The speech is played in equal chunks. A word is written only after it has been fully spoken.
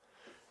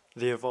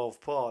The Evolve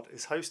Pod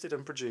is hosted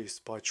and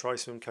produced by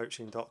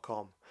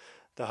TriSwimCoaching.com,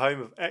 the home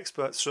of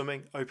expert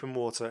swimming, open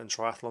water and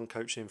triathlon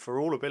coaching for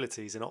all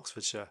abilities in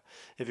Oxfordshire.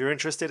 If you're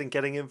interested in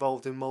getting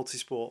involved in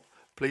multisport,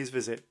 please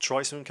visit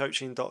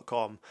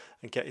TriSwimCoaching.com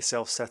and get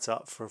yourself set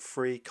up for a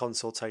free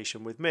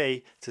consultation with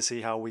me to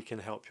see how we can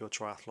help your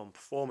triathlon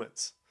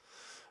performance.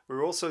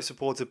 We're also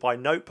supported by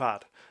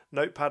Notepad.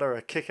 Notepad are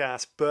a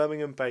kick-ass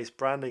Birmingham-based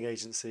branding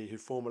agency who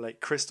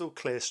formulate crystal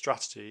clear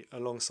strategy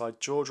alongside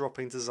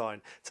jaw-dropping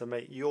design to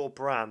make your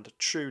brand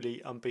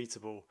truly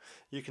unbeatable.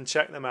 You can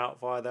check them out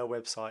via their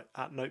website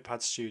at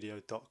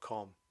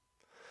notepadstudio.com.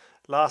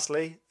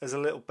 Lastly, as a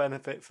little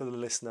benefit for the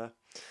listener,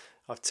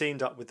 I've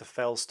teamed up with the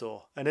Fell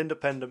Store, an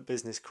independent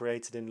business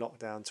created in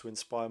lockdown to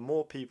inspire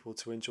more people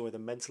to enjoy the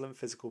mental and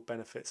physical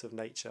benefits of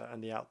nature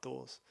and the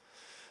outdoors.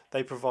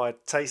 They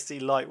provide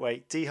tasty,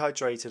 lightweight,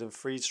 dehydrated and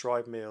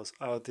freeze-dried meals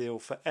ideal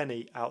for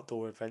any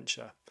outdoor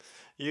adventure.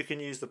 You can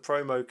use the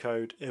promo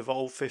code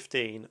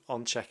EVOLVE15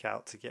 on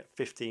checkout to get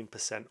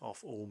 15%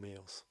 off all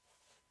meals.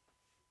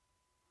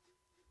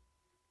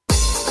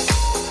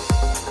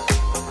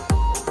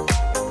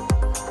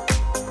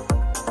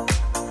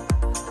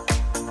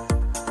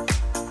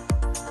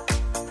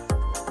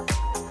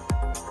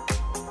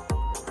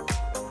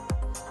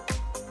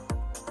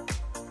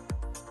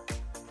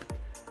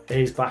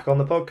 He's back on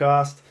the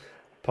podcast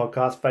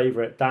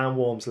favourite, Dan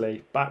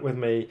Wormsley, back with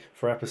me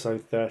for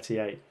episode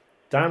 38.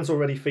 Dan's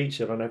already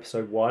featured on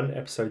episode 1,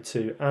 episode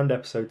 2 and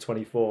episode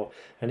 24,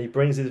 and he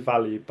brings his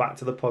value back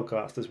to the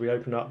podcast as we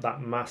open up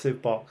that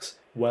massive box,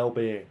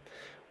 well-being.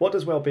 What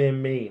does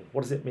well-being mean?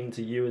 What does it mean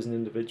to you as an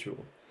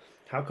individual?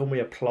 How can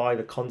we apply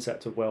the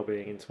concept of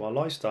well-being into our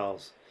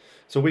lifestyles?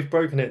 So we've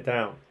broken it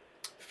down.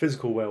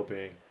 Physical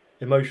well-being,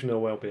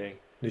 emotional well-being,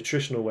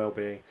 nutritional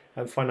well-being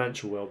and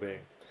financial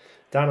well-being.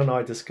 Dan and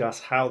I discuss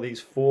how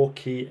these 4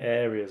 key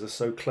areas are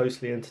so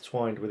closely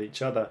intertwined with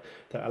each other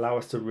that allow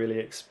us to really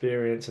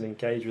experience and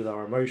engage with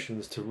our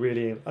emotions, to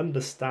really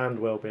understand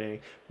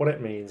well-being, what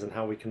it means and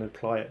how we can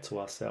apply it to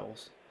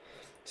ourselves.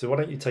 So why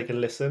don't you take a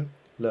listen,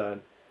 learn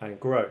and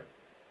grow.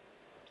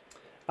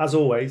 As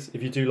always,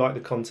 if you do like the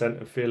content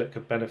and feel it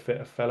could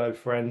benefit a fellow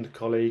friend,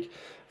 colleague,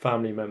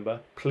 family member,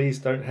 please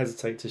don't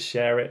hesitate to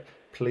share it,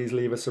 please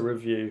leave us a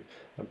review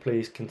and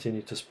please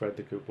continue to spread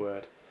the good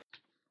word.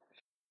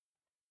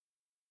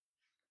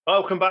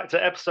 Welcome back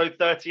to episode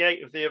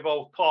 38 of the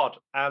Evolve Pod.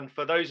 And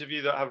for those of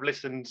you that have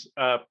listened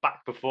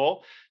back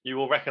before, you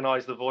will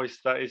recognise the voice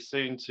that is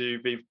soon to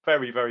be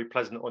very, very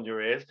pleasant on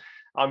your ears.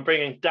 I'm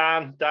bringing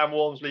Dan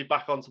Wormsley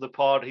back onto the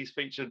pod. He's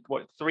featured,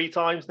 3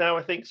 times now,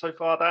 I think, so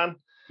far, Dan?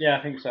 Yeah,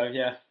 I think so,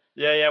 yeah.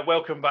 Yeah.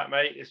 Welcome back,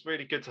 mate. It's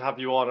really good to have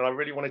you on. And I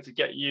really wanted to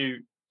get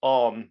you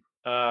on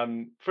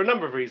for a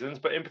number of reasons,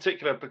 but in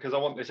particular because I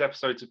want this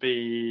episode to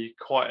be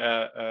quite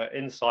a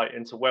insight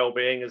into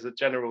well-being as a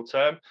general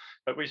term.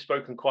 But we've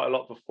spoken quite a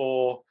lot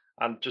before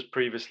and just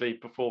previously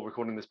before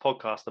recording this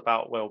podcast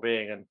about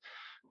well-being and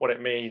what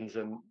it means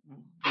and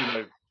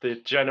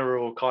the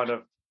general kind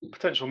of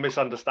potential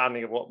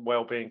misunderstanding of what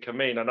well-being can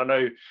mean. And I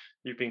know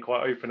you've been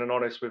quite open and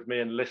honest with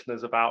me and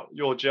listeners about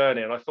your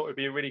journey, and I thought it'd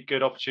be a really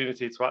good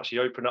opportunity to actually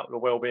open up the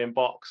well-being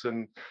box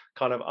and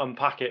kind of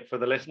unpack it for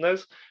the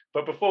listeners.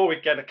 But before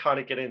we get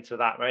into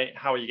that, mate,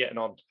 how are you getting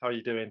on? How are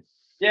you doing?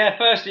 Yeah,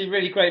 firstly,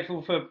 really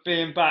grateful for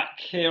being back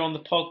here on the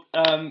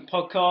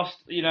podcast.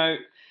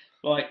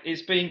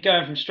 It's been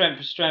going from strength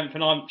to strength,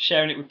 and I'm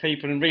sharing it with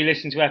people and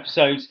re-listening to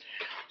episodes.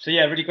 So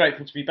yeah, really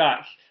grateful to be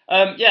back.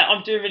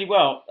 I'm doing really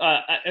well.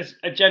 As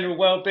a general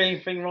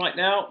well-being thing right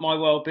now, my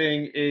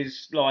well-being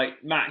is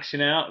like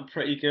maxing out and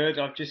pretty good.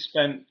 I've just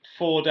spent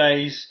 4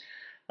 days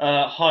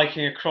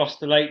hiking across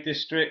the Lake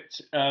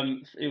District.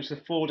 It was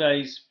the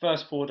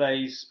first 4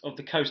 days of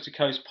the coast to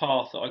coast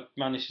path that I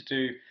managed to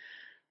do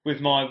with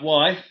my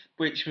wife,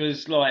 which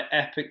was like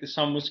epic. The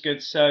sun was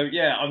good, so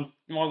yeah,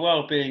 my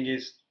well-being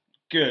is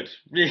good,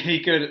 really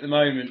good at the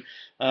moment.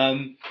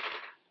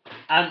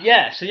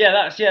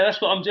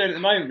 That's what I'm doing at the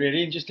moment,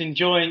 really, and just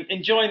enjoying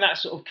that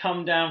sort of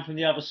come down from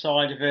the other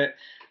side of it.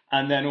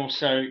 And then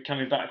also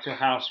coming back to a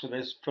house where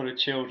there's full of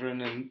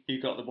children and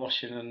you've got the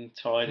washing and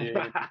tidying,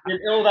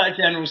 all that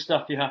general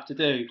stuff you have to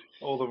do.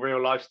 All the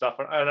real life stuff.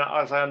 And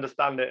as I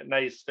understand it,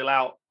 Nay's still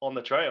out on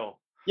the trail.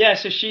 Yeah,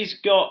 so she's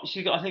got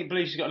I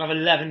believe she's got another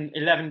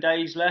 11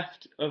 days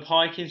left of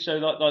hiking. So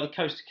like the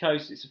coast to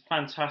coast, it's a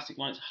fantastic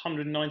one. It's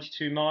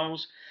 192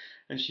 miles,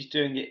 and she's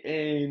doing it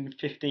in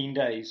 15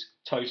 days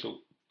total.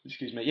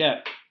 Excuse me.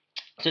 Yeah.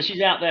 So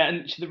she's out there,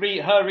 and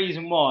her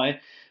reason why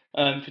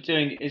for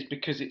doing it is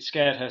because it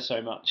scared her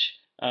so much.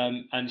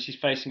 And she's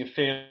facing a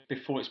fear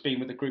before. It's been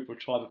with a group or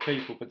tribe of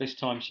people, but this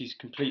time she's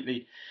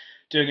completely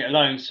doing it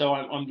alone. So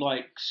I'm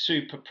like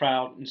super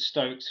proud and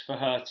stoked for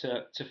her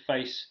to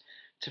face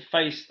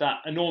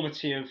that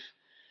enormity of,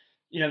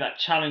 that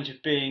challenge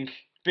of being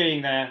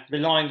there,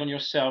 relying on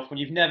yourself when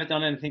you've never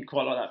done anything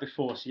quite like that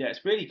before. So yeah,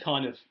 it's really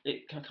kind of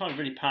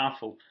really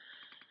powerful.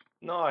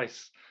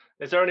 Nice.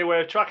 Is there any way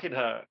of tracking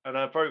her and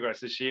her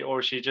progress? Is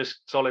she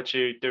just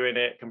solitude doing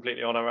it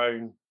completely on her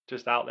own,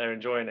 just out there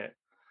enjoying it?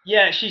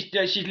 Yeah, she's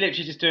literally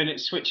just doing it,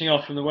 switching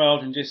off from the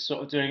world and just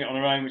sort of doing it on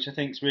her own, which I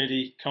think is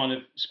really kind of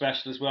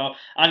special as well.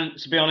 And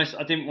to be honest,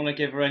 I didn't want to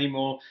give her any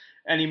more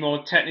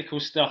technical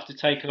stuff to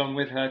take along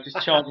with her.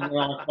 Just charging her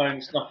iPhone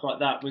and stuff like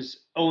that was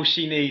all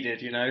she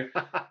needed, you know.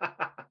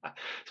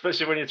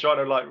 Especially when you're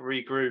trying to like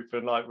regroup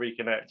and like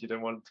reconnect, you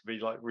don't want to be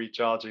like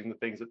recharging the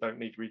things that don't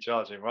need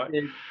recharging, right?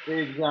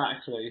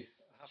 Exactly.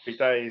 Happy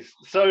days.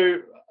 So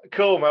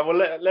cool, man.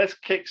 Well, let's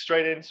kick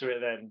straight into it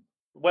then.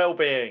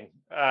 Well-being,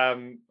 a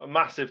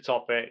massive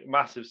topic,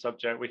 massive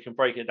subject. We can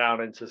break it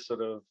down into sort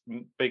of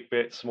big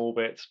bits, small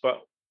bits, but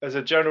as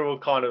a general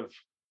kind of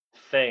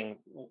thing,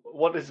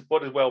 what does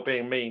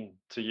well-being mean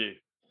to you?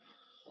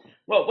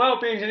 Well,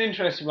 well-being's an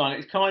interesting one.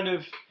 It's kind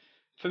of,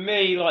 for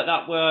me, like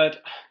that word,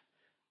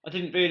 I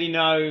didn't really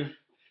know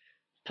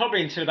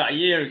probably until about a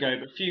year ago,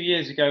 but a few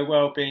years ago,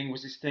 well-being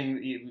was this thing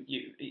that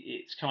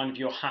it's kind of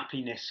your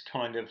happiness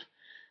kind of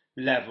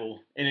level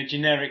in a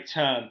generic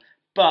term.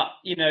 But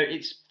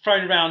it's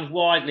thrown around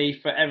widely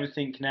for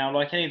everything now.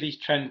 Like any of these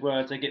trend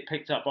words, they get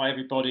picked up by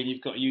everybody, and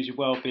you've got to use your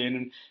well-being.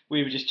 And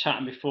we were just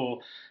chatting before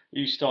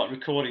you start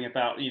recording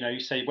about, you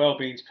say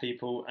well-being to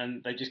people,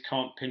 and they just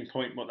can't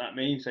pinpoint what that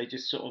means. They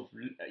just sort of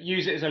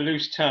use it as a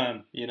loose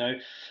term.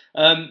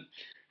 Um,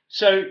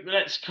 so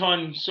let's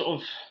kind of sort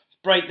of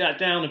break that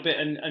down a bit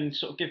and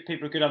sort of give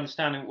people a good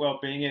understanding of what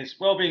well-being is.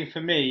 Well-being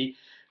for me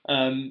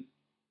um,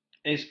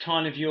 is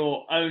kind of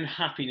your own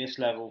happiness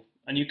level,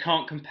 and you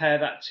can't compare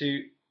that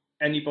to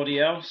anybody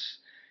else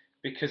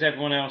because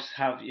everyone else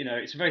have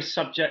it's a very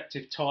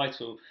subjective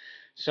title.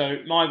 So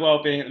my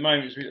well-being at the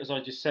moment, as I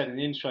just said in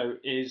the intro,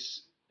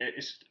 it's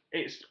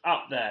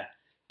up there.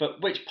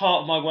 But which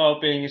part of my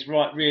well-being is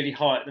really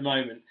high at the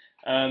moment?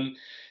 Um,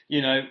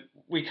 you know,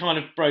 we kind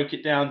of broke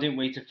it down, didn't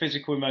we, to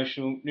physical,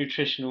 emotional,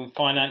 nutritional, and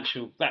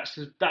financial. That's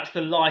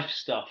the life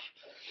stuff.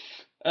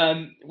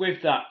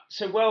 With that,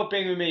 so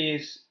well-being with me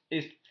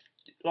is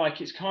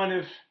like it's kind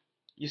of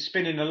you're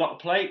spinning a lot of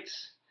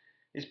plates.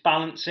 It's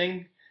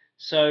balancing.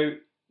 So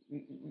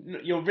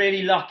you're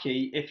really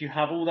lucky if you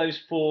have all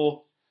those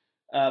four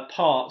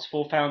parts,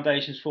 four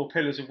foundations, four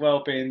pillars of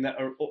well-being that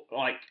are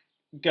like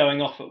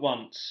going off at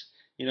once.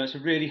 It's a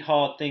really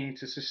hard thing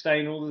to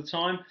sustain all the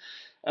time.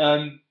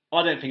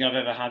 I don't think I've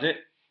ever had it.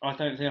 I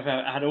don't think I've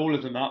ever had all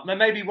of them up.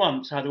 Maybe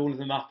once I had all of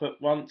them up at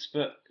once,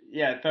 but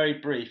yeah, very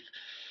brief.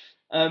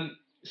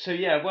 So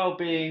yeah,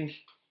 well-being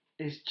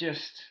is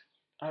just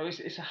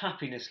it's a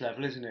happiness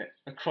level, isn't it?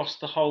 Across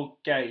the whole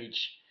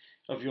gauge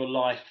of your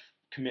life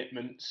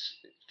commitments,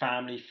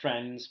 family,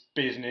 friends,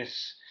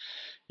 business,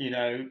 you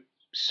know,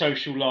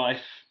 social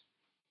life,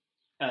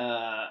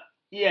 uh,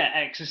 yeah,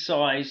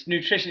 exercise,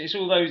 nutrition. It's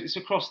all those. It's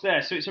across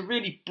there. So it's a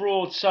really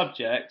broad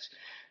subject,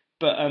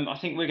 but I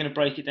think we're going to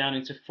break it down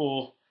into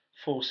four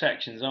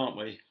sections, aren't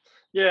we?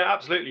 Yeah,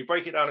 absolutely.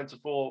 Break it down into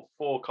four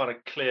kind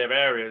of clear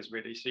areas,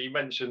 really. So you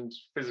mentioned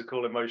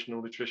physical,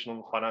 emotional, nutritional,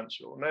 and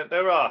financial. And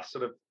there are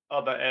sort of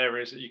other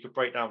areas that you could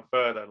break down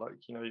further, like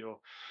your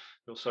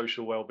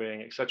social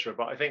well-being, etc.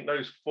 But I think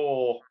those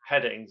four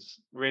headings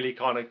really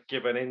kind of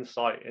give an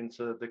insight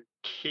into the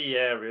key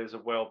areas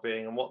of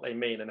well-being and what they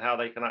mean and how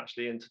they can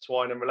actually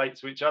intertwine and relate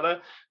to each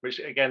other, which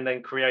again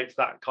then creates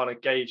that kind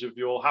of gauge of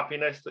your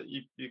happiness that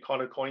you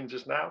kind of coined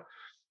just now.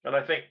 And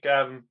I think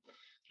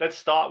let's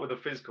start with the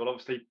physical.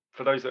 Obviously,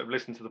 for those that have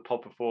listened to the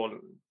pod before,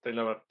 they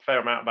know a fair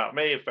amount about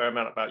me, a fair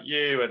amount about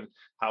you, and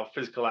how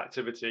physical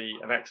activity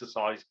and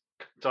exercise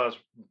does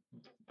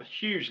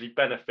hugely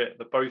benefit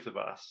the both of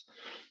us.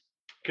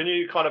 Can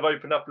you kind of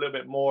open up a little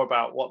bit more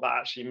about what that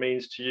actually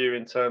means to you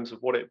in terms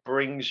of what it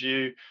brings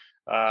you,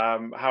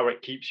 how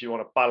it keeps you on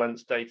a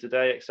balanced day to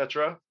day,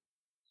 etc.?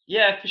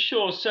 Yeah, for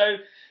sure. So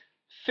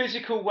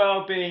physical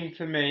well-being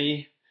for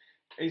me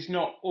is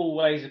not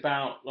always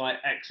about like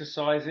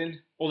exercising.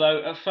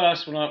 Although at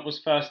first, when I was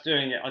first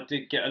doing it, I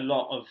did get a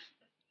lot of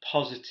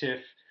positive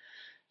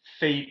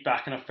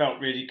feedback, and I felt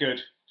really good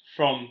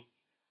from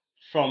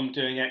from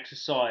doing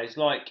exercise.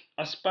 Like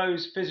I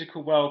suppose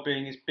physical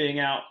well-being is being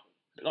out.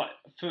 Like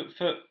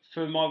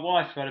for my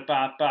wife who had a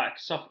bad back,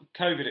 suffered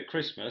COVID at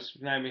Christmas.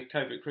 Naomi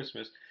COVID at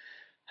Christmas.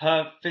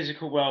 Her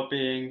physical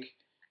well-being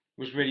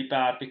was really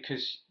bad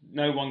because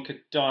no one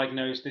could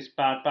diagnose this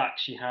bad back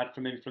she had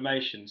from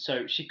inflammation.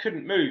 So she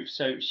couldn't move.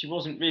 So she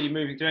wasn't really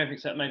moving to anything.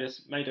 So that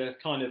made her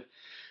kind of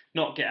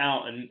not get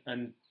out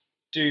and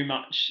do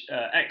much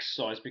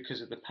exercise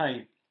because of the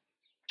pain.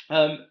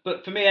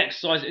 But for me,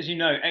 exercise, as you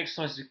know,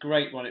 exercise is a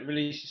great one. It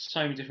releases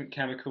so many different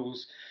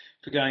chemicals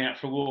for going out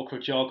for a walk or a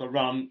jog or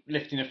run,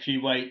 lifting a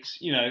few weights,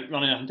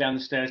 running up and down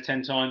the stairs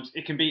 10 times.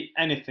 It can be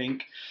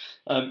anything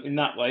in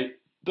that way.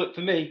 But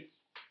for me,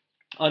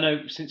 I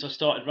know since I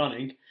started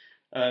running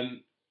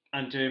um,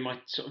 and doing my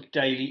sort of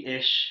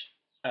daily-ish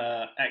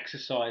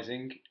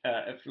exercising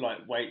of like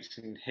weights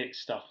and hit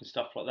stuff and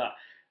stuff like that,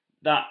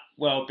 that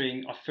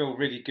well-being I feel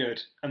really good,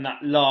 and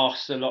that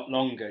lasts a lot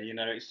longer.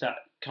 It's that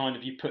kind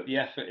of you put the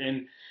effort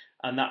in,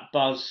 and that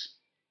buzz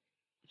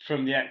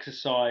from the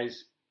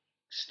exercise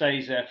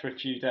stays there for a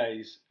few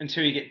days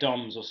until you get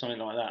DOMS or something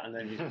like that, and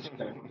then you just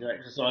go do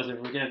exercise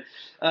over again.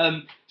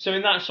 So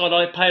in that side,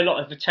 I pay a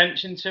lot of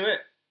attention to it.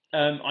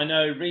 I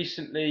know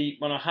recently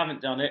when I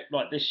haven't done it,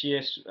 like this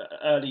year,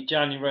 early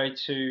January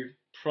to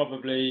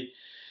probably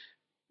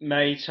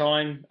May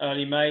time,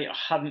 early May, I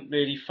hadn't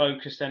really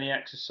focused any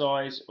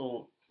exercise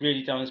or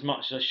really done as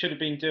much as I should have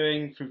been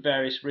doing for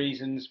various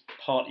reasons,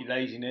 partly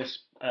laziness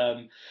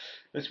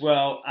as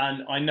well.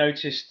 And I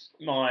noticed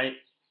my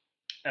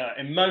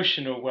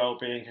emotional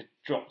well-being had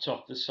dropped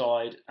off the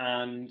side,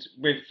 and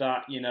with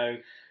that,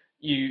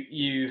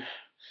 you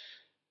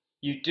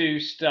you do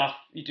stuff,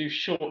 you do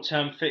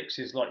short-term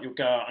fixes like you'll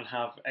go out and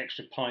have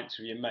extra pints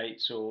with your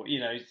mates, or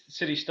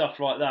silly stuff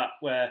like that,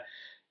 where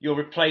you're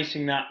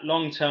replacing that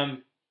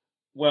long-term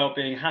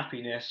well-being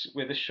happiness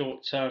with a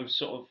short-term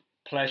sort of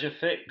pleasure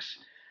fix.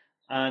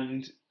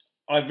 And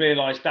I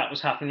realised that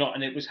was happening a lot,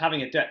 and it was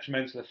having a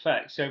detrimental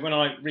effect. So when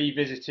I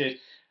revisited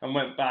and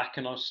went back,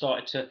 and I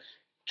started to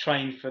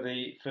train for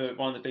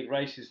one of the big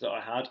races that I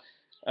had,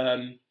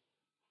 um,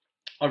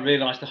 I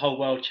realised the whole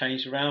world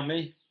changed around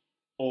me.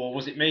 Or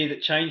was it me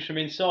that changed from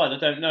inside? I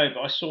don't know,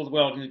 but I saw the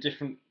world in a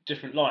different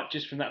light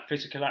just from that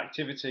physical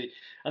activity,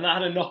 and that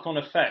had a knock on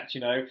effect.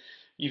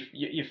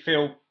 You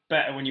feel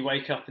better when you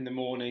wake up in the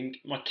morning.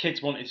 My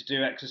kids wanted to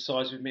do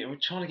exercise with me. We're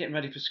trying to get them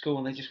ready for school,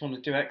 and they just want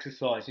to do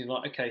exercise. You're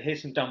like, okay,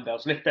 here's some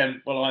dumbbells, lift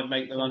them while I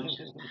make the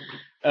lunches.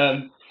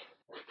 Um,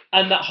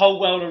 and that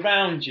whole world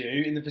around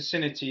you in the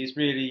vicinity is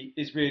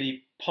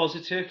really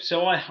positive.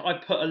 So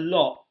I put a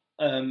lot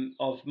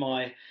of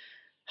my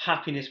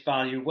happiness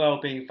value,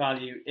 well-being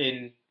value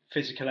in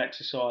physical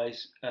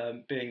exercise,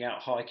 being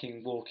out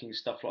hiking, walking,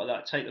 stuff like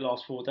that. Take the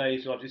last 4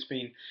 days, I've just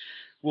been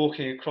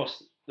walking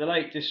across the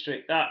Lake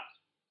District.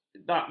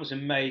 That was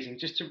amazing.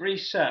 Just to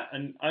reset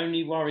and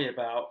only worry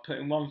about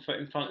putting one foot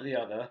in front of the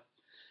other,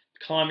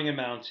 climbing a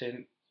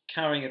mountain,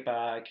 carrying a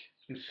bag,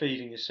 and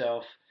feeding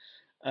yourself.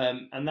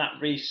 And that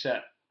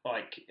reset,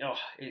 like,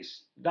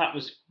 that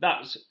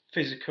was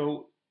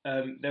physical.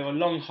 There were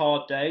long,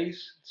 hard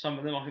days. Some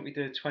of them, I think we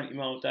did a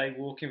 20-mile day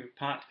walking with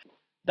Pat.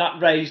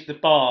 That raised the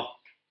bar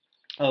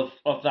of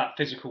that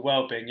physical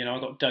well-being. I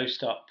got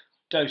dosed up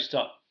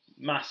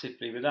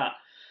massively with that.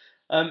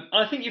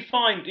 I think you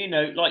find,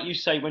 like you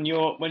say,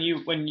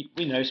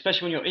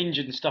 especially when you're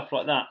injured and stuff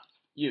like that,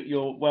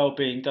 your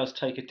well-being does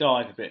take a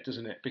dive a bit,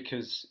 doesn't it?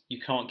 Because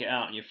you can't get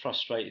out and you're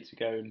frustrated to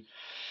go and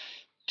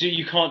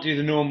you can't do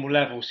the normal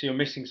level, so you're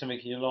missing something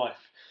in your life.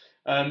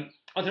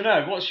 I don't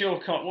know. What's your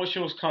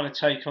kind of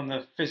take on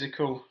the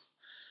physical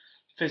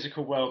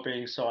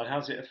well-being side? How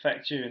does it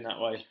affect you in that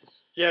way?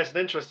 Yeah, it's an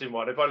interesting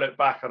one. If I look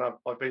back, and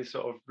I've been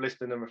sort of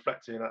listening and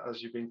reflecting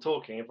as you've been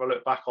talking, if I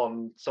look back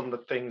on some of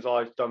the things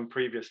I've done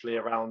previously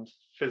around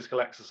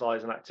physical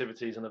exercise and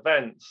activities and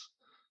events,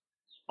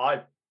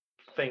 I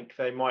think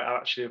they might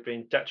actually have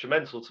been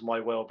detrimental to my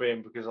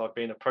well-being because I've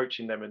been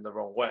approaching them in the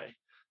wrong way.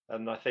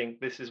 And I think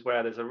this is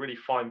where there's a really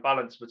fine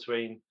balance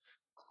between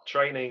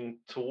training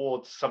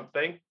towards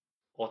something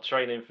or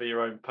training for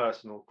your own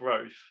personal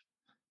growth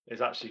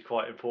is actually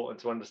quite important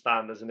to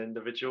understand as an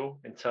individual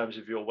in terms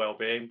of your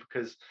well-being,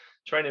 because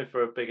training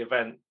for a big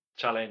event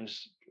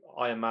challenge,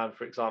 Ironman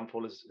for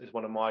example, is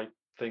one of my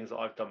things that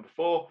I've done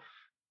before.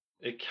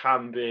 It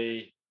can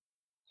be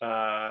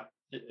uh,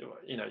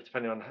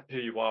 depending on who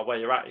you are, where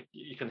you're at,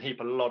 you can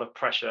heap a lot of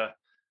pressure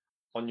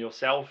on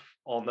yourself,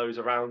 on those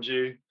around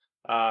you.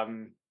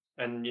 Um,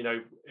 and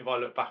if I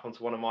look back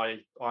onto one of my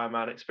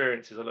Ironman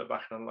experiences, I look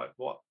back and I'm like,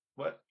 what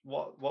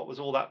was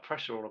all that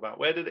pressure all about?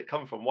 Where did it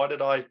come from? Why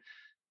did I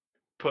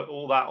put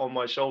all that on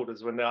my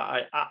shoulders when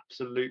I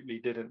absolutely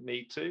didn't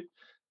need to?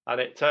 And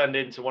it turned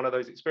into one of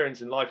those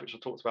experiences in life, which I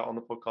talked about on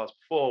the podcast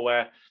before,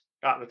 where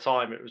at the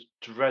time it was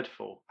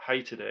dreadful,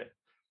 hated it.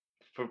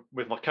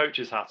 With my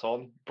coach's hat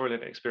on,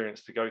 brilliant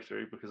experience to go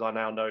through because I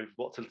now know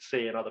what to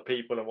see in other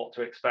people and what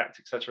to expect,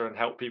 etc., and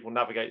help people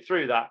navigate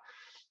through that.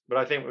 But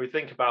I think when we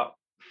think about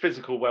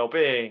physical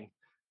well-being,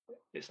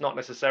 it's not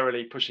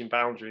necessarily pushing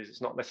boundaries.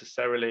 It's not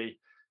necessarily,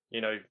 you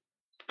know,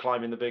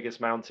 climbing the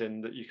biggest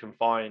mountain that you can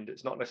find.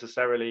 It's not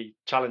necessarily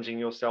challenging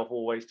yourself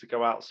always to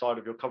go outside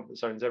of your comfort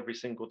zones every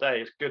single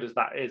day, as good as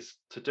that is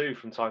to do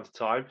from time to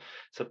time.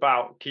 It's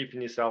about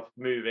keeping yourself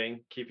moving,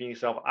 keeping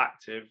yourself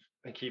active,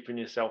 and keeping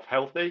yourself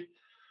healthy.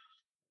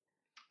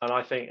 And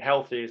I think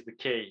healthy is the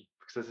key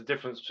because there's a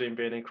difference between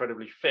being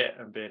incredibly fit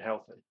and being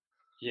healthy.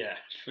 Yeah,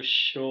 for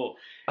sure.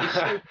 It's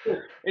so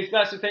cool.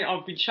 That's the thing.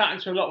 I've been chatting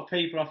to a lot of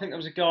people. I think there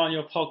was a guy on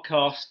your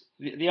podcast,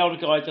 the older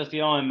guy who does the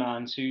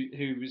Ironmans,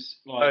 who was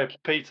Oh, like,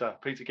 Peter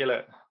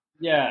Gillett.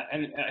 yeah,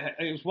 and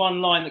it was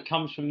one line that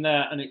comes from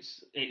there, and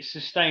it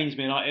sustains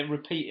me, and I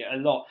repeat it a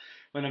lot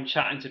when I'm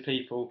chatting to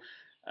people.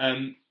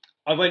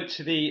 I went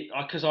to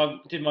because I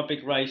did my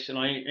big race, and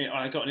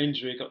I got an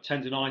injury, I got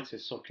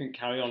tendonitis, so I couldn't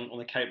carry on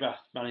the Cape Wrath.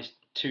 Managed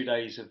 2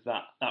 days of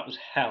that. That was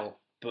hell,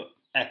 but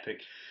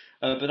epic.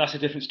 But that's a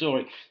different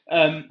story.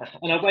 And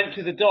I went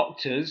to the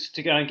doctors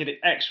to go and get it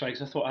X-ray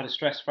because I thought I had a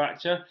stress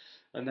fracture,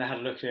 and they had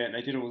a look at it and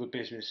they did all the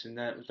business, and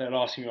they're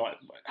asking me like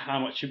how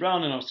much you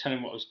run, and I was telling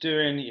them what I was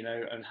doing,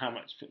 and how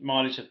much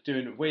mileage I'm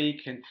doing a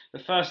week. And the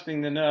first thing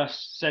the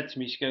nurse said to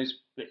me, she goes,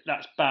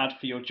 "That's bad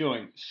for your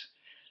joints."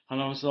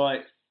 And I was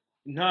like,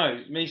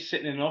 "No, me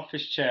sitting in an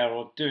office chair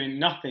or doing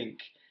nothing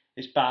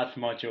it's bad for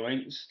my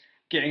joints.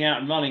 Getting out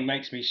and running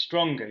makes me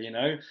stronger, you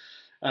know.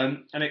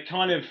 And it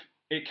kind of,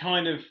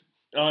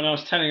 and I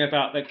was telling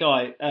about that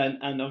guy,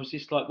 and I was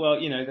just like, well,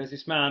 you know, there's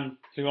this man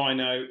who I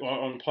know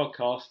on a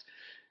podcast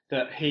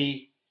that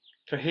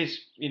for his,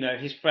 you know,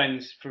 his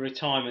friends for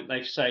retirement,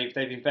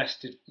 they've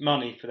invested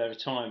money for their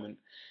retirement,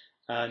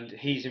 and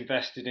he's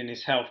invested in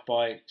his health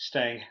by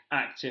staying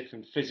active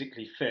and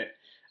physically fit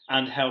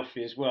and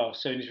healthy as well.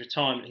 So in his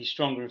retirement, he's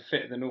stronger and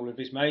fitter than all of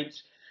his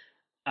mates,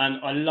 and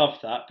I love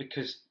that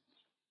because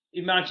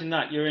imagine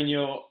that you're in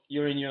your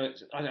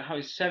I don't know how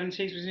his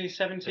 70s, was in his He's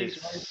 70s,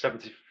 right?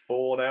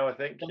 74 now, I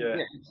think. Yeah.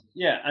 Yeah,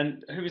 yeah.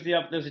 And who was the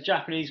other? There was a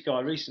Japanese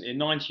guy recently, a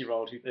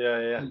 90-year-old who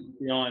Yeah.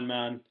 the Iron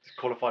Man. He's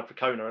qualified for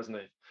Kona, hasn't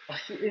he?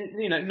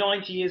 You know,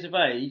 90 years of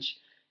age,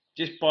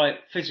 just by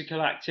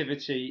physical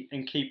activity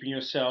and keeping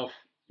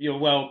your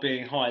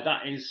well-being high.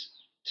 That is,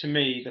 to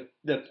me,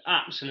 the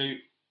absolute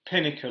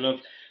pinnacle of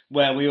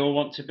where we all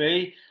want to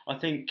be. I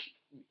think,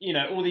 you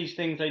know, all these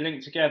things, they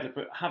link together,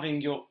 but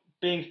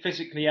being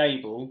physically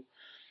able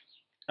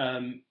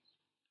um,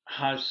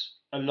 has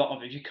a lot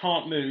of it. If you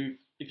can't move,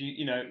 if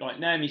you know, like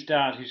Naomi's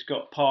dad, who's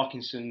got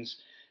Parkinson's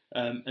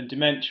and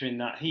dementia, in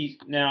that he's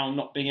now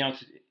not being able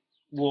to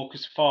walk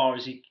as far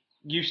as he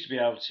used to be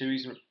able to.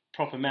 He's a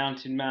proper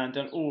mountain man,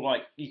 done all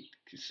like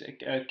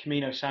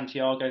Camino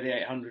Santiago, the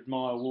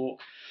 800-mile walk.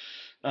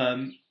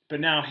 But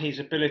now his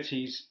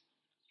abilities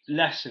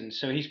lessen,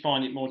 so he's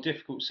finding it more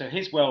difficult. So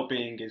his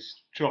well-being is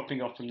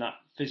dropping off from that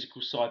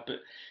physical side, but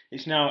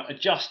it's now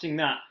adjusting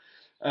that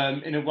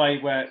in a way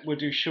where we'll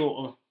do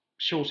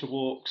shorter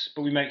walks,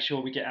 but we make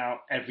sure we get out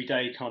every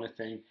day, kind of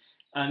thing.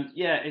 And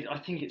yeah, I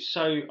think it's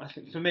so. I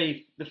think for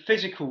me, the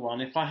physical one,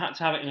 if I had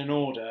to have it in an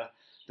order,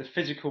 the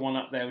physical one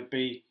up there would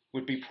be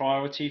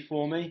priority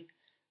for me.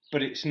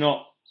 But it's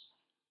not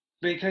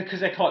because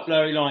they're quite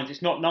blurry lines.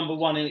 It's not number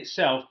one in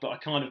itself, but I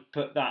kind of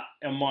put that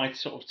on my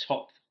sort of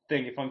top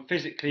thing. If I'm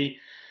physically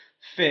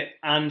fit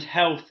and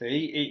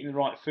healthy, eating the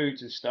right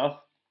foods and stuff,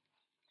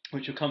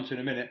 which we'll come to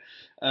in a minute,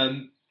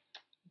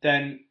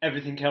 then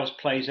everything else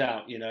plays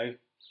out. You know,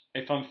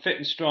 if I'm fit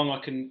and strong, I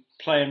can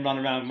play and run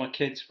around with my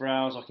kids for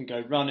hours. I can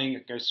go running, I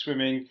can go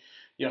swimming.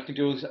 Yeah,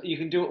 you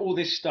can do all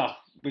this stuff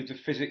with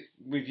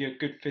with your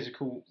good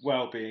physical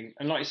well-being.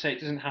 And like you say, it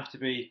doesn't have to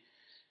be.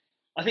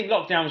 I think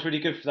lockdown was really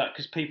good for that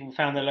because people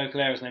found their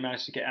local areas and they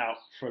managed to get out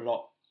for a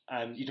lot.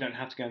 And you don't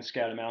have to go and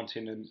scale a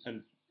mountain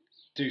and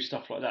do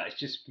stuff like that. It's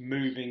just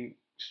moving,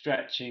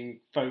 stretching,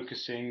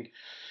 focusing,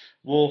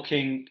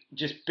 walking,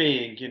 just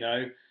being. You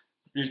know,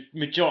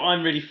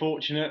 I'm really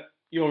fortunate.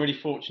 You're really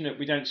fortunate.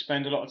 We don't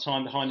spend a lot of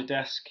time behind a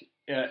desk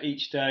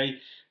each day.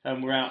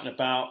 We're out and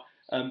about.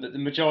 But the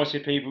majority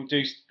of people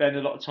do spend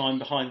a lot of time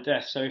behind the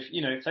desk. So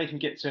if they can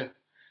get to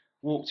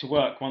walk to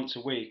work once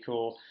a week,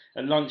 or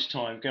at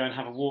lunchtime go and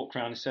have a walk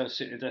around instead of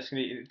sitting at a desk and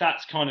eat,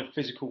 that's kind of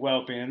physical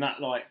well-being, and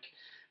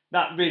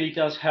that really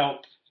does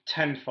help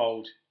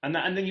tenfold. And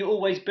then you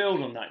always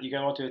build on that. You go,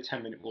 I'll do a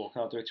 10-minute walk,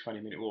 I'll do a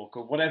 20-minute walk,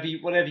 or whatever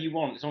you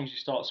want. As long as you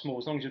start small,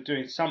 as long as you're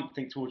doing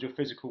something towards your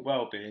physical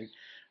well-being,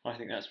 I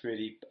think that's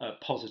really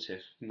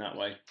positive in that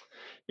way.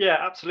 Yeah,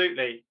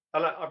 absolutely.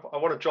 And I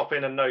want to drop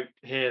in a note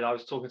here. I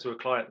was talking to a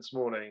client this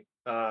morning,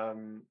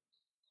 and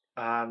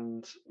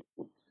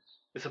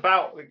it's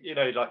about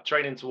like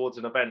training towards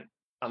an event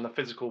and the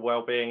physical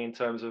well-being in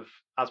terms of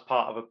as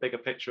part of a bigger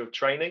picture of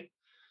training.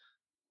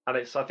 And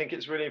I think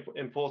it's really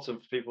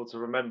important for people to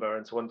remember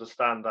and to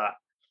understand that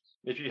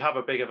if you have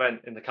a big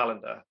event in the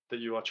calendar that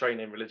you are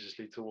training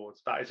religiously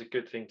towards, that is a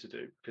good thing to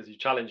do because you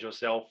challenge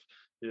yourself.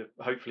 You're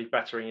hopefully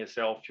bettering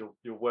yourself.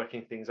 You're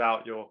working things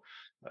out.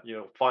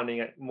 You're finding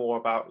it more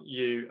about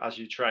you as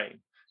you train.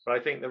 But I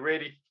think the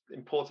really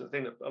important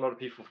thing that a lot of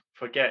people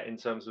forget in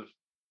terms of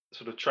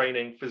sort of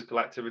training, physical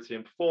activity,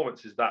 and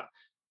performance is that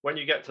when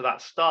you get to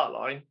that start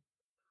line,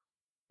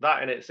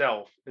 that in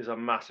itself is a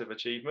massive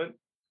achievement.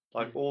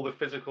 Like all the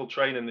physical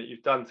training that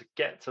you've done to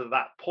get to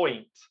that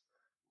point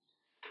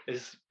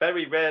is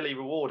very rarely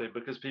rewarded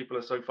because people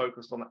are so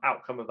focused on the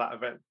outcome of that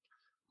event.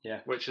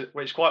 Yeah. Which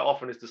quite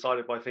often is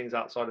decided by things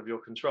outside of your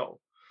control.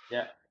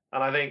 Yeah.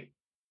 And I think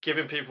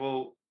giving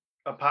people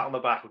a pat on the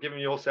back, or giving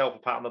yourself a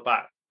pat on the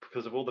back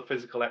because of all the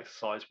physical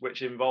exercise,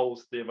 which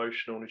involves the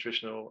emotional,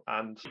 nutritional,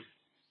 and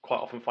quite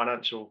often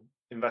financial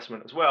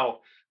investment as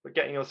well, but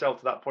getting yourself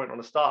to that point on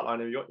the start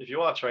line, if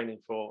you are training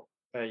for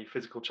a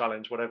physical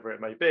challenge, whatever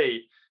it may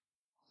be,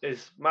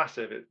 is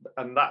massive.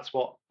 And that's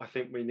what I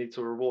think we need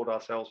to reward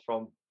ourselves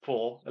for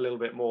a little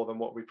bit more than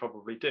what we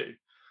probably do.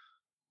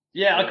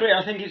 Yeah, I agree.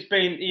 I think it's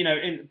been,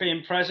 in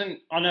being present.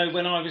 I know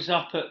when I was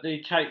up at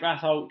the Cape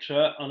Wrath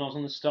Ultra and I was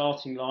on the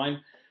starting line,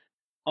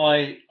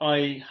 I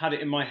had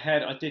it in my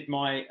head. I did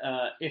my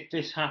if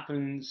this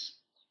happens,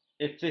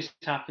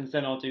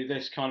 then I'll do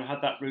this. Kind of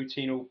had that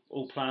routine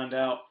all planned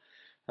out.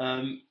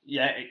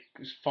 Yeah, it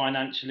was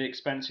financially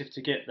expensive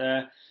to get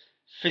there.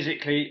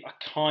 Physically, I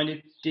kind of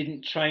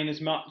didn't train as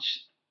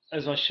much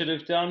as I should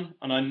have done,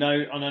 and I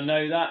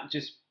know that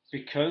just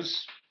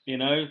because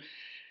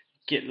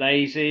get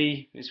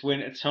lazy. It's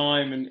winter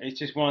time, and it's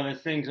just one of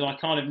those things. And I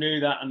kind of knew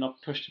that, and I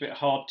pushed a bit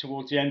hard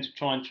towards the end to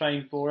try and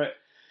train for it.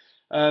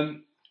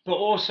 But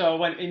also, I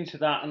went into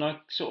that, and I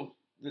sort of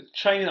the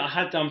training that I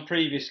had done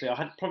previously. I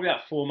had probably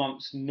about 4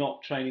 months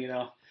not training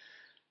enough.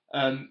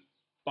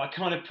 But I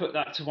kind of put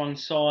that to one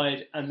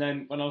side, and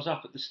then when I was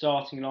up at the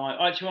starting line,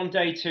 actually on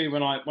day two,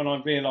 when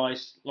I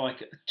realised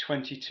like a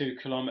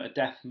 22-kilometre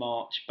death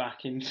march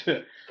back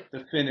into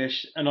the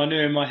finish, and I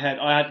knew in my head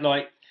I had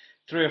like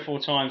 3 or 4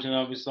 times, and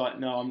I was like,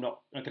 no, I'm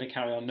not going to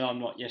carry on. No, I'm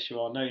not. Yes, you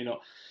are. No, you're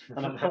not.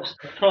 And I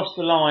crossed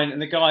the line,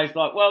 and the guy's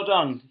like, well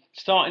done,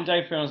 starting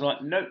day three. And I was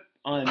like, nope,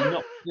 I'm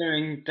not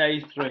doing day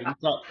three.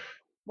 He's like,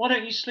 why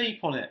don't you sleep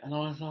on it? And I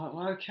was like,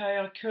 well, okay,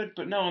 I could,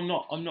 but no, I'm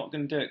not. I'm not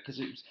going to do it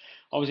because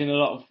I was in a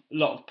lot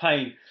of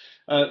pain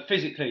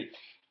physically.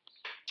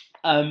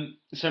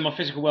 So my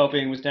physical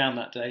well-being was down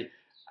that day,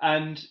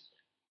 and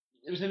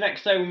it was the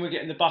next day when we were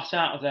getting the bus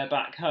out of there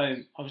back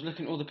home. I was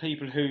looking at all the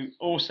people who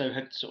also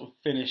had sort of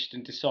finished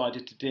and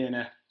decided to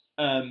DNF,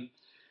 and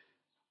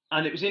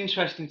it was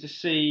interesting to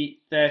see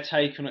their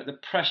take on it, the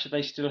pressure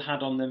they still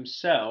had on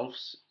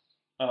themselves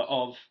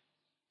of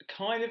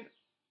kind of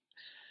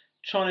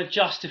trying to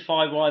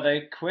justify why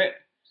they quit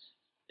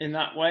in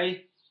that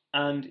way.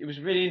 And it was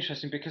really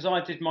interesting because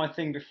I did my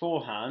thing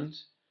beforehand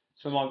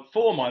for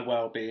my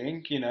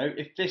well-being. You know,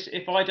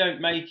 if I don't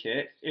make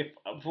it, if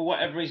for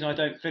whatever reason I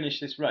don't finish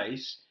this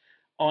race,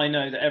 I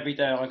know that every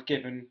day I've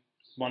given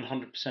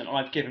 100%.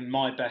 I've given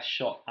my best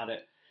shot at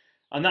it,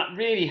 and that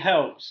really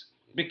helps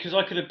because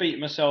I could have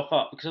beaten myself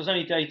up because I was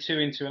only day two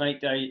into an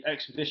 8-day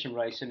expedition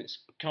race, and it's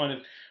kind of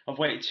I've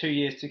waited 2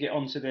 years to get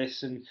onto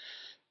this, and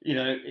you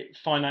know,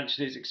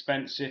 financially it's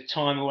expensive,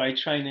 time away,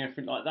 training,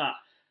 everything like that.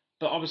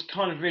 But I was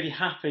kind of really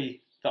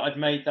happy that I'd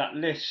made that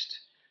list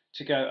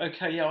to go,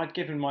 okay, yeah, I'd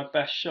given my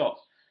best shot.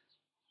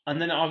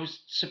 And then I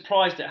was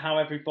surprised at how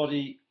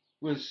everybody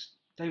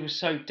they were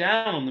so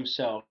down on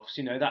themselves,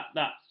 you know,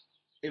 that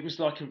it was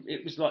like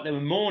they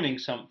were mourning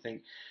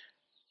something.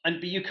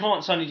 But you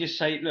can't suddenly just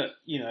say, look,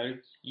 you know,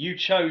 you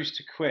chose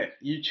to quit,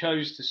 you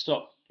chose to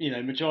stop. You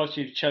know,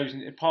 majority have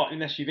chosen, apart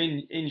unless you've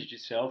injured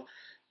yourself,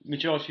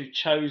 majority have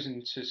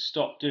chosen to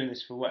stop doing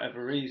this for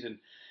whatever reason.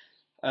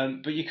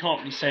 But you can't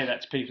really say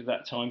that to people at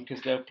that time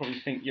because they'll probably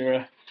think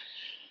you're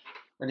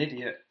an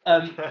idiot.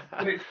 But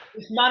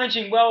it's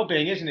managing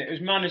well-being, isn't it? It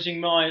was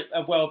managing my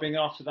well-being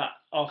after that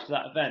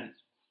event,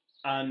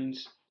 and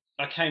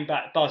I came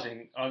back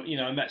buzzing. You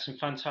know, I met some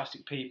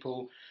fantastic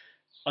people.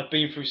 I'd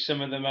been through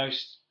some of the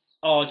most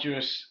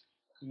arduous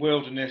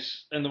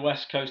wilderness in the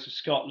west coast of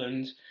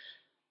Scotland,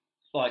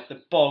 like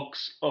the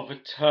bogs of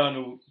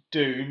eternal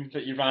doom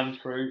that you ran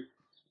through.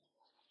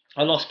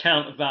 I lost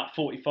count of about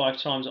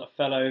 45 times that I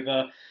fell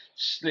over,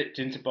 slipped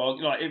into bog.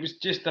 Like it was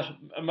just the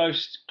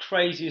most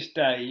craziest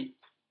day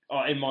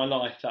in my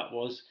life. That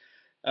was,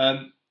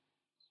 and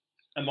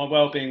my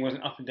well-being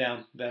wasn't up and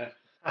down there.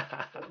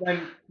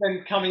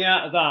 Then coming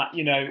out of that,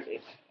 you know,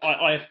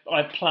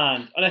 I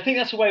planned, and I think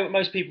that's the way what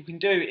most people can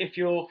do. If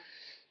you're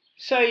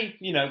say,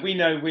 you know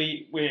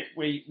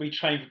we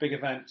train for big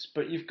events,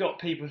 but you've got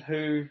people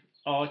who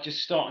are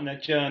just starting their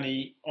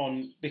journey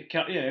on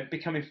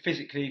becoming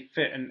physically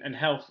fit and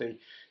healthy.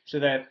 So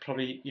they're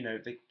probably, you know,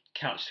 the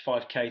Couch to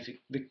 5K is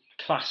the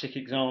classic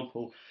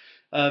example.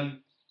 And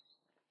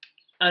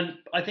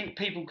I think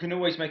people can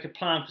always make a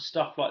plan for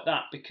stuff like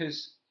that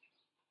because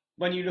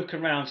when you look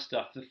around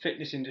stuff, the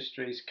fitness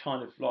industry is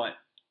kind of like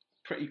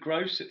pretty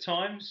gross at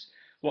times.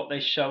 What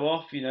they show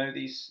off, you know,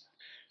 these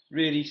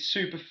really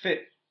super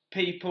fit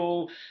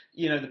people,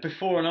 you know, the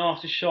before and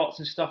after shots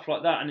and stuff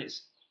like that, and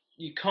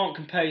you can't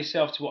compare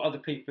yourself to what other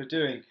people are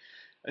doing,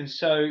 and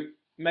so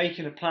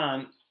making a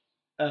plan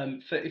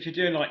for if you're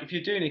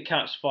doing a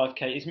Couch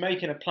 5K is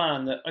making a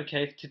plan that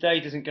okay, if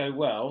today doesn't go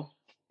well,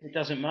 it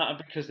doesn't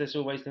matter because there's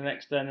always the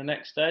next day and the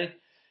next day.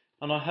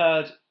 And I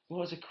heard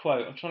what was a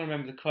quote? I'm trying to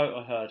remember the quote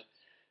I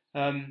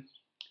heard.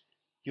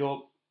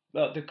 Your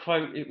The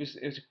quote, it was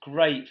a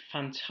great,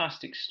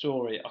 fantastic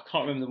story. I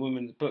can't remember the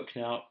woman in the book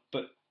now,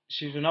 but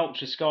she was an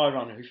ultra sky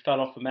runner who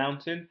fell off a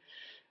mountain,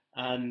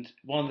 and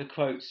one of the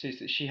quotes is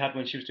that she had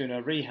when she was doing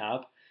her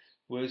rehab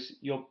was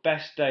your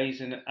best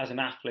days as an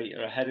athlete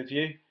are ahead of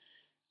you.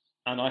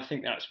 And I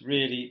think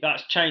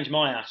that's changed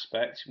my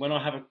aspect. When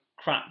I have a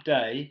crap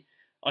day,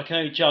 I can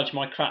only judge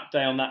my crap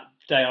day on that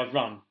day I've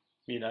run.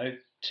 You know,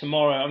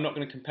 tomorrow I'm not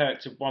going to compare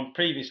it to one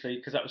previously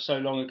because that was so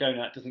long ago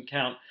now it doesn't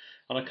count,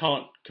 and I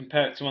can't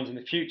compare it to ones in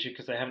the future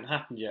because they haven't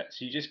happened yet.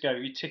 So you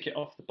tick it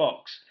off the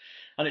box,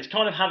 and it's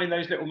kind of having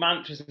those little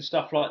mantras and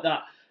stuff like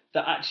that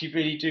that actually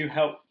really do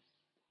help.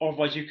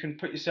 Otherwise, you can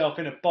put yourself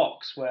in a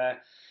box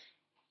where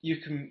you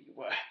can.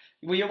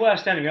 Well, your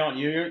worst enemy, aren't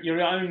you? You're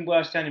your own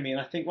worst enemy, and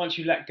I think once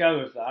you let go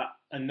of that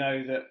and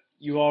know that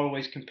you are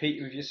always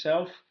competing with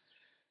yourself,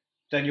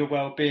 then your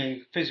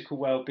well-being, physical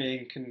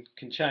well-being,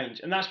 can change.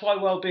 And that's why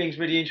well-being is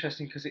really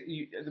interesting because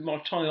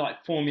I'm trying to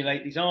like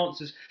formulate these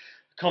answers,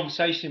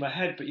 conversation in my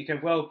head, but you go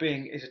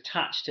well-being is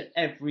attached to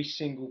every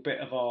single bit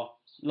of our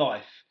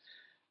life,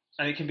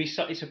 and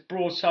it's a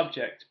broad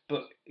subject,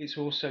 but it's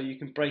also you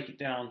can break it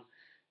down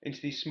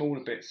into these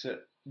smaller bits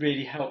that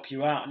really help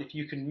you out. And if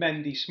you can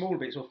mend these smaller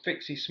bits or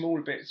fix these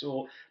smaller bits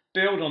or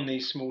build on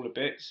these smaller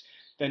bits,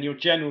 then your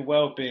general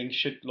well-being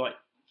should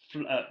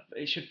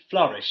it should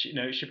flourish.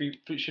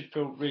 It should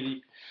feel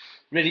really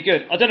really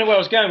good. I don't know where I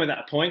was going with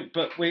that point,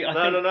 but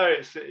No.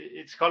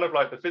 It's kind of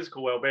like the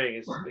physical well-being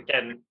is,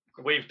 again,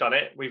 we've done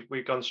it.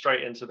 We've gone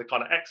straight into the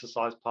kind of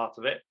exercise part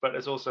of it, but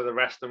there's also the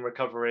rest and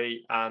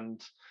recovery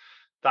and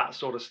that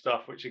sort of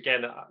stuff, which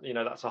again,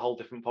 that's a whole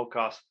different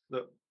podcast.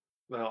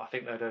 Well, I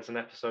think there's an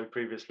episode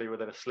previously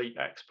with a sleep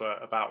expert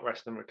about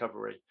rest and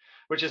recovery,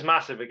 which is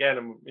massive again.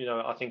 And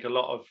I think a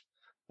lot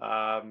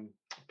of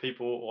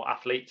people or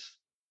athletes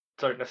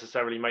don't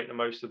necessarily make the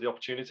most of the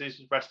opportunities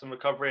with rest and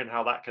recovery and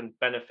how that can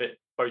benefit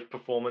both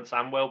performance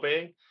and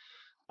well-being,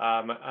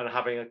 and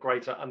having a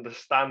greater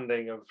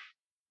understanding of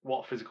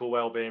what physical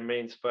well-being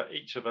means for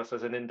each of us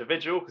as an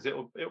individual, because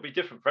it'll be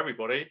different for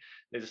everybody,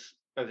 is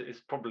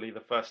probably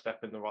the first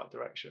step in the right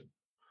direction.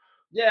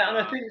 Yeah, and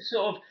I think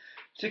sort of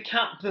to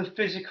cap the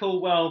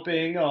physical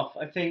well-being off,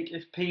 I think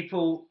if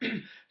people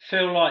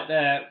feel like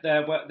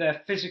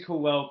their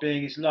physical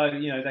well-being is low,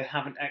 they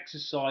haven't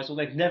exercised or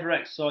they've never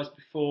exercised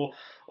before,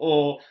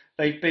 or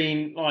they've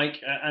been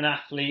like an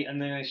athlete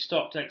and then they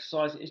stopped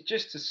exercising, it's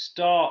just to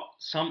start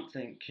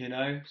something,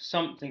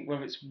 something,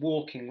 whether it's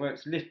walking, whether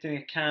it's lifting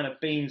a can of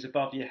beans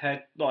above your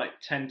head like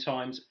 10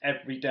 times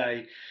every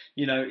day,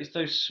 it's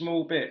those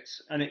small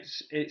bits, and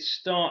it's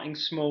starting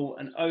small,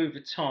 and over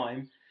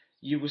time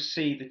you will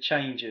see the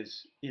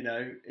changes.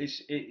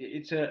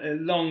 It's a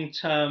long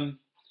term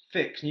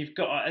fix, and you've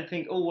got. I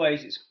think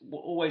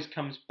what always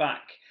comes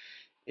back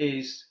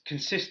is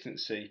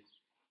consistency.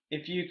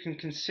 If you can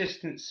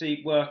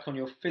consistently work on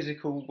your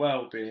physical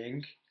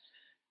well-being,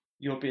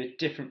 you'll be a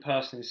different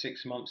person in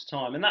 6 months'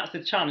 time, and that's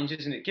the challenge,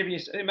 isn't it?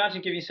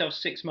 Imagine giving yourself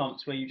 6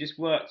 months where you just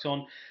worked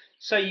on.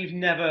 Say you've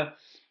never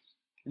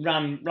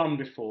run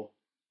before,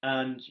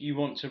 and you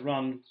want to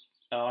run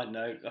I don't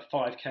know, a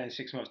 5K in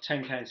 6 months,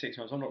 10K in 6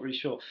 months, I'm not really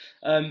sure.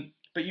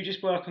 But you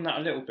just work on that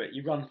a little bit.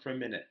 You run for a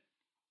minute,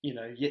 you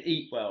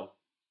eat well,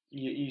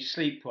 you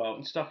sleep well,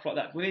 and stuff like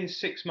that. Within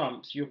 6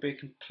 months, you'll be a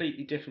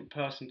completely different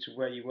person to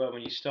where you were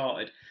when you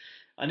started.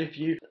 And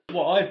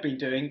what I've been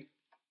doing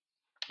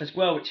as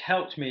well, which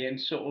helped me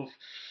and sort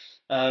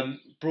of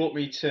brought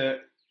me to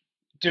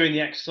doing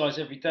the exercise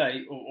every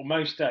day, or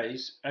most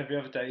days, every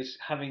other day, is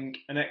having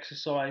an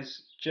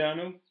exercise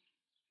journal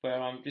where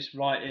I'm just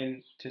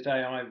writing, today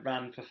I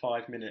ran for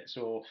 5 minutes,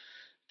 or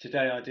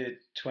today I did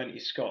 20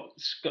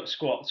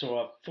 squats,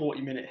 or a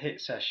 40-minute HIIT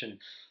session.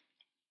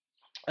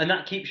 And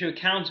that keeps you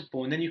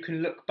accountable, and then you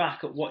can look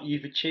back at what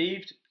you've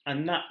achieved,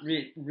 and that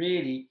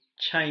really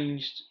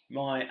changed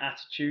my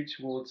attitude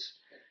towards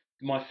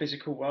my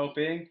physical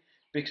well-being,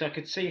 because I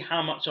could see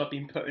how much I've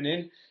been putting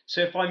in.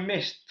 So if I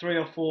missed 3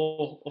 or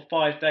 4 or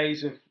 5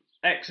 days of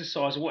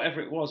exercise or whatever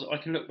it was, I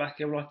can look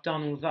back and I've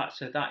done all of that,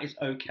 so that is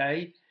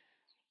okay.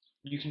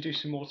 You can do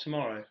some more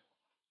tomorrow,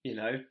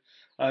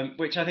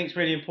 which I think is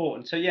really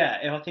important. So yeah,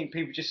 I think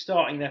people just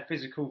starting their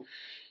physical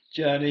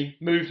journey,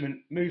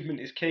 movement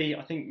is key.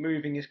 I think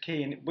moving is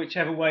key in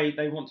whichever way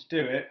they want to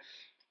do it,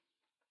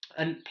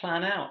 and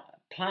plan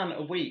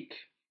a week,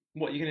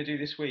 what you're going to do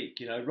this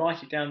week.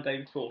 Write it down the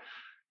day before.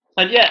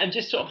 And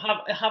just sort of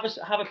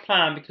have a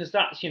plan, because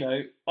that's,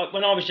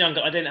 when I was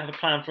younger, I didn't have a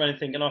plan for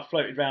anything, and I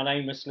floated around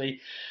aimlessly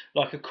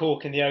like a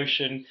cork in the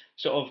ocean,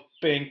 sort of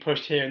being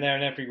pushed here and there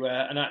and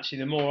everywhere. And actually,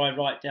 the more I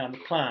write down the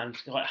plans,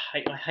 I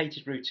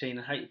hated routine,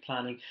 I hated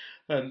planning,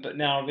 but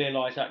now I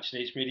realise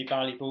actually it's really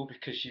valuable,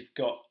 because you've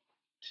got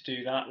to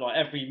do that. Like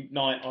every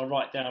night, I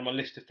write down my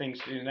list of things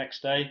to do the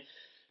next day,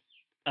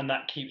 and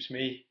that keeps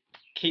me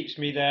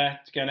there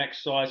to go and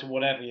exercise or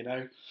whatever.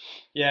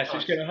 Yeah, so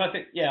nice. It's good. I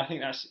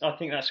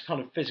think that's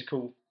kind of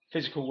physical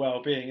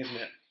well-being, isn't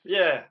it?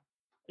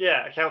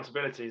 Yeah.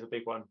 Accountability is a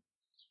big one,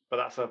 but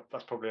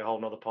that's probably a whole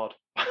nother pod.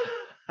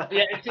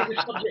 Yeah,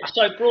 the subject's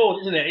so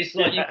broad, isn't it? It's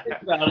like you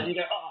think about it, and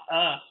you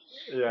go,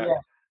 Yeah.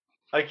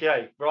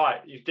 Okay, right.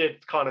 You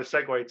did kind of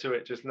segue to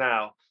it just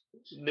now.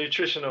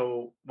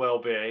 Nutritional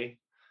well-being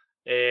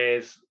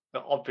is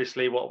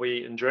obviously what we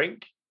eat and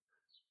drink.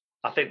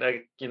 I think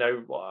that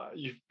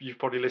you've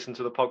probably listened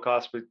to the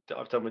podcast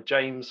I've done with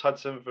James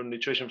Hudson from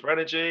Nutrition for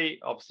Energy.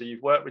 Obviously,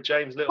 you've worked with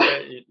James a little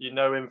bit. You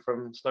know him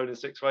from Snowden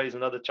 6 Ways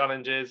and other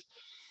challenges.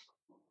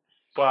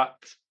 But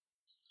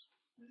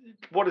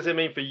what does it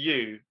mean for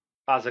you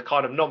as a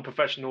kind of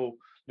non-professional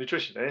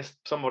nutritionist,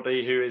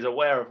 somebody who is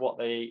aware of what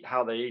they eat,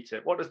 how they eat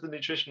it? What does the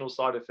nutritional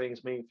side of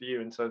things mean for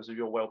you in terms of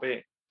your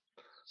well-being?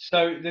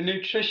 So the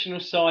nutritional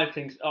side of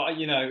things are,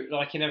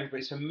 like in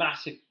everybody, it's a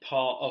massive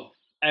part of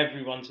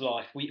everyone's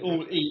life. We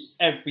all eat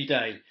every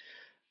day.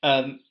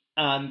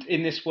 And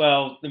in this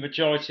world, the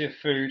majority of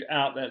food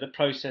out there, the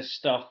processed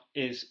stuff,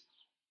 is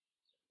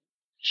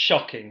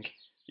shocking,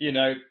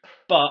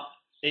 but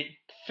it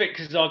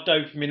fixes our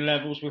dopamine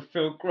levels. We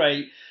feel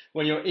great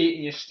when you're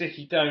eating your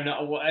sticky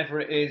donut or whatever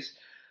it is.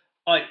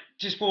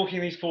 Just walking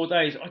these 4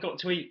 days, I got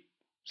to eat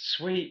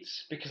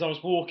sweets because I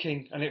was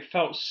walking, and it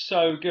felt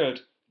so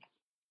good.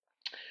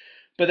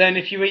 But then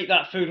if you eat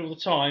that food all the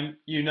time,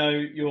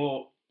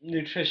 you're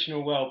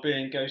nutritional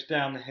well-being goes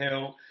down the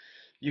hill.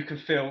 You can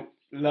feel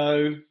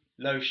low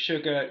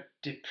sugar,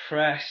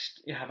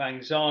 depressed. You have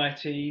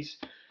anxieties,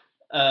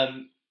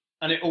 um,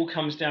 and it all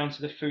comes down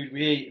to the food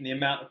we eat and the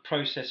amount of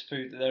processed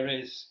food that there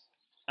is.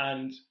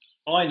 And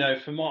I know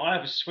from I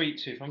have a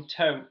sweet tooth. I'm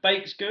terrible.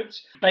 Baked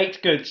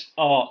goods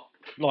are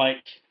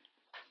like,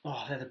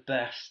 oh, they're the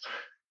best,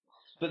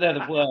 but they're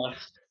the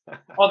worst.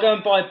 I'll go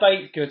and buy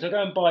baked goods. I'll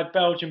go and buy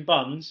Belgian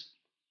buns,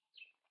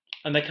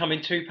 and they come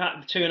in two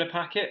in a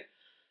packet.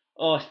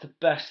 Oh, it's the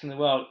best in the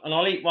world. And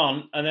I'll eat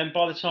one, and then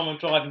by the time I'm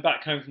driving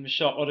back home from the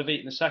shop, I'd have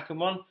eaten the second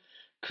one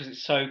because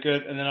it's so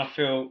good. And then I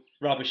feel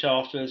rubbish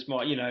afterwards.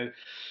 My,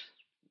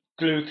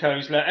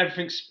 glucose,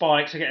 everything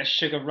spikes. I get a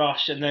sugar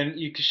rush, and then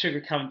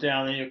sugar come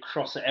down, and you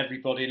cross at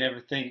everybody and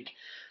everything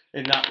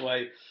in that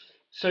way.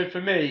 So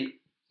for me,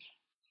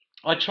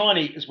 I try and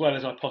eat as well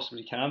as I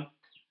possibly can.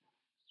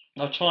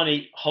 I try and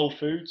eat whole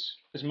foods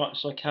as much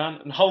as I can.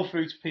 And whole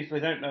foods, for people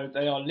who don't know,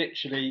 they are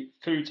literally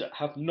foods that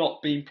have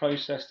not been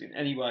processed in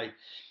any way.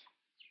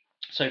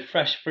 So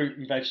fresh fruit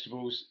and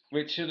vegetables,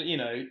 which it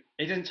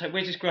doesn't take.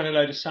 We're just growing a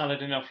load of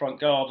salad in our front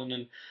garden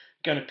and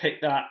going to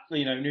pick that,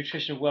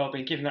 nutritional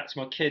well-being, giving that to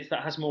my kids.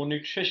 That has more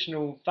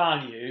nutritional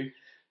value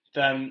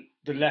than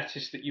the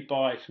lettuce that you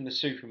buy from the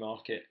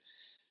supermarket.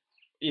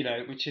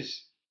 Which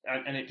is,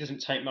 and it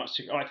doesn't take much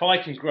to. If I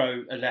can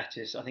grow a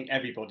lettuce, I think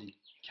everybody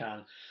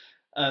can.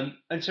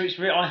 And so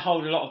I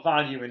hold a lot of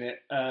value in it.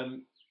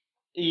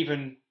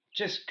 Even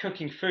just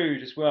cooking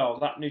food as well,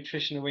 that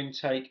nutritional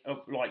intake of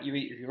like you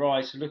eat with your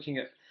eyes, so looking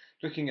at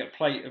a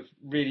plate of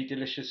really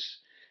delicious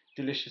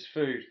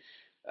food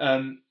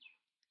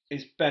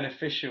is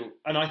beneficial.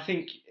 And I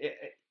think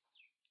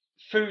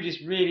food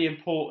is really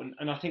important,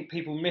 and I think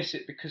people miss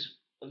it because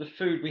the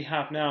food we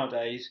have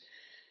nowadays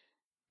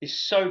is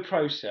so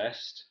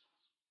processed,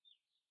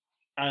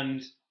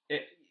 and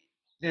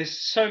there's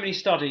so many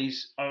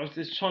studies. I was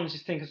just trying to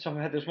think of the top of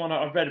my head. There's one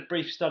I read a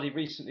brief study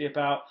recently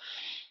about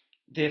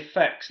the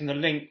effects and the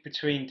link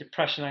between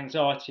depression and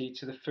anxiety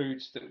to the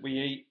foods that we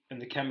eat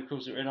and the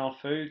chemicals that are in our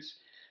foods.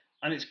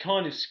 And it's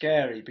kind of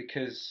scary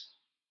because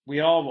we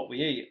are what we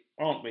eat,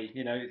 aren't we?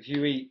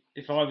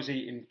 If I was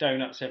eating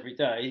donuts every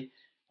day,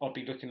 I'd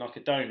be looking like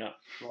a donut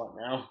right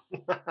now.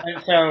 I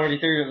don't say I already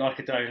do look like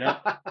a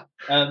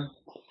donut.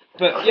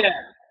 But yeah,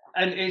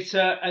 and it's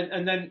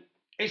and then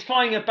it's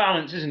finding a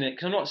balance, isn't it?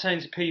 Because I'm not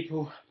saying to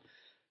people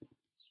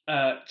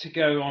to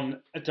go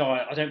on a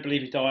diet. I don't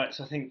believe in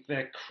diets. I think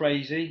they're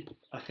crazy.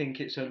 I think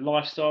it's a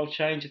lifestyle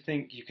change. I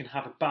think you can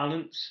have a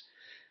balance.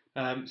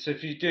 So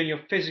if you're doing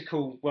your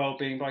physical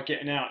well-being by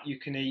getting out, you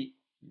can eat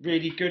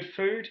really good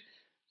food,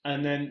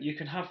 and then you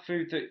can have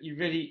food that you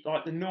really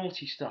like, the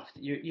naughty stuff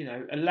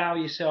that allow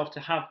yourself to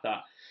have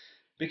that.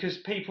 Because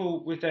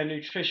people with their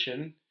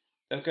nutrition,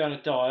 they'll go on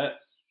a diet,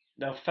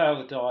 they'll fail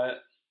the diet,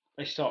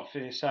 they start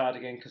feeling sad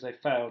again because they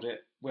failed it.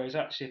 Whereas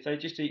actually, if they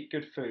just eat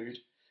good food,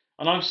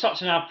 and I'm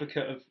such an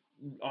advocate of,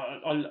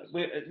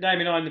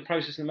 Naomi and I are in the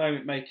process at the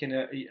moment making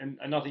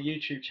another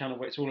YouTube channel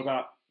where it's all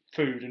about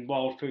food and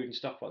wild food and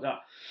stuff like that,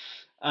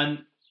 and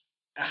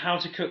how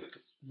to cook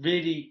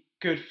really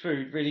good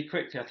food really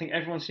quickly. I think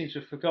everyone seems to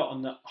have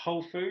forgotten that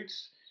whole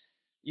foods,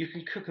 you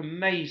can cook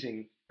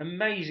amazing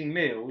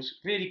meals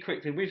really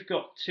quickly. We've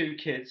got 2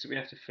 kids that we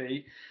have to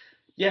feed.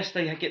 Yes,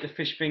 they get the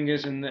fish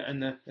fingers and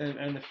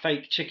the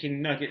fake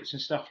chicken nuggets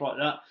and stuff like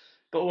that,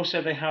 but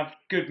also they have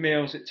good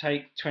meals that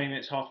take 20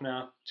 minutes, half an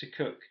hour to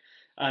cook.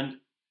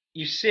 And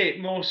you see it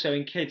more so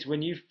in kids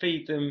when you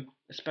feed them,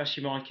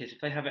 especially my kids,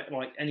 if they have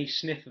like any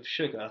sniff of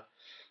sugar,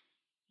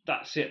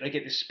 that's it. They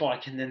get this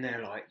spike, and then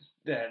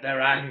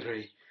they're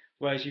angry.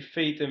 Whereas you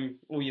feed them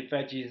all your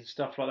veggies and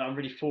stuff like that. I'm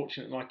really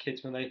fortunate that my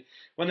kids, when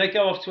they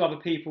go off to other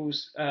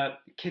people's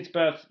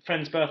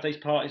friends' birthdays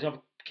parties,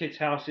 other kids'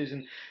 houses,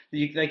 and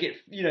they get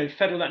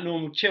fed all that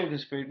normal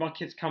children's food. My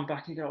kids come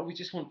back and go, "Oh, we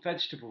just want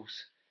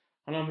vegetables,"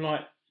 and I'm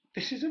like,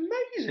 "This is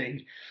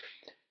amazing."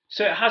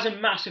 So it has a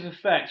massive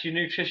effect your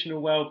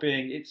nutritional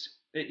well-being.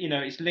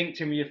 It's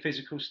linked in with your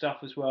physical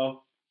stuff as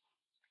well.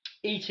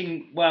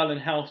 Eating well and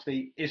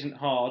healthy isn't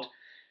hard.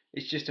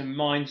 It's just a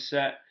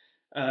mindset,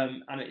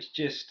 and it's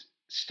just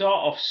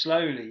start off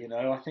slowly.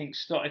 I think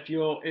start if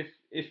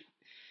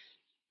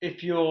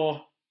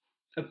you're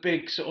a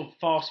big sort of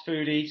fast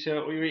food eater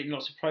or you're eating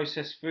lots of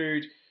processed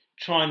food,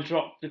 try and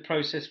drop the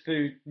processed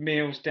food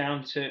meals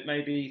down to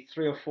maybe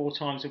 3 or 4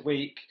 times a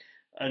week,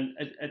 and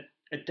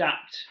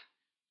adapt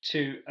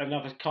to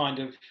another kind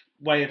of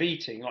way of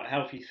eating, like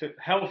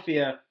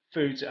healthier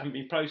foods that haven't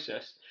been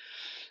processed.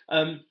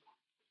 And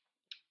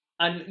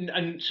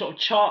sort of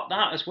chart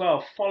that as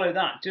well. Follow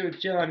that. Do a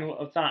journal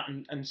of that,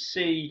 and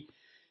see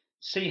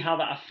how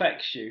that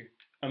affects you,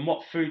 and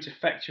what foods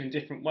affect you in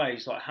different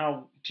ways. Like,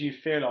 how do you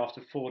feel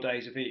after 4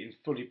 days of eating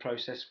fully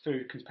processed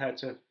food compared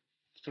to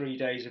 3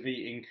 days of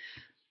eating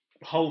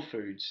whole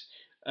foods?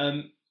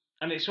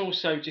 And it's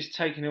also just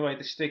taking away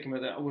the stigma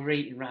that we're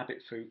eating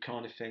rabbit food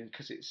kind of thing,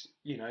 because it's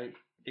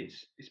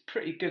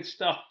pretty good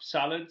stuff.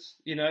 Salads,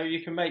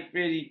 you can make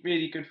really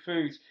really good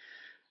foods.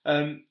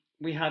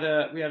 We had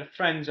a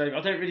friend over.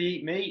 I don't really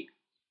eat meat,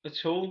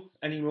 at all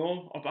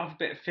anymore. I have a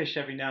bit of fish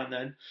every now and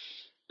then,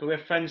 but we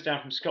have friends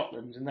down from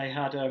Scotland, and they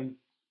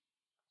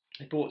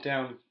brought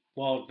down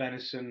wild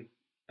venison,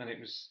 and it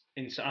was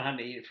insane. I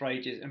hadn't eaten it for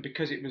ages, and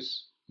because it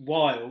was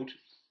wild,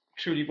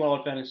 truly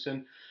wild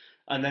venison,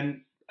 and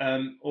then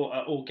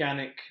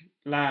organic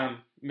lamb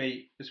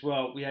meat as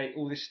well. We ate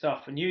all this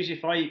stuff, and usually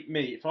if I eat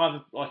meat, if I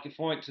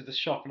went to the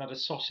shop and had a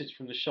sausage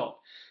from the shop,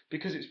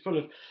 because it's full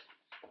of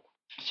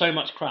so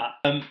much crap,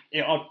 I'd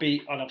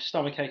have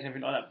stomachache and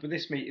everything like that. But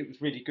this meat, it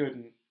was really good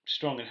and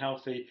strong and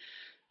healthy,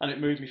 and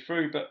it moved me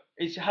through. But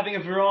it's having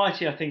a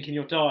variety, I think, in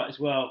your diet as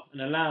well,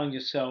 and allowing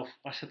yourself.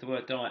 I said the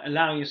word diet,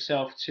 allowing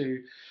yourself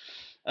to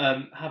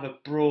have a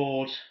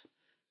broad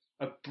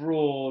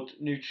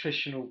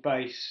nutritional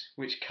base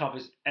which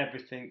covers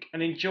everything,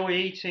 and enjoy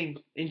it.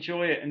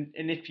 And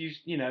if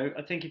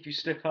I think if you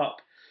slip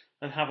up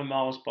and have a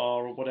Mars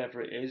bar or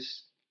whatever it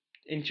is,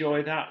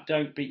 enjoy that.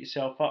 Don't beat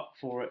yourself up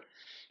for it,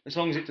 as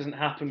long as it doesn't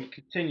happen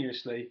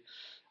continuously.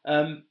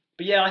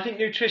 But yeah, I think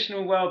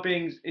nutritional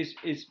well-being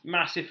is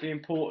massively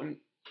important,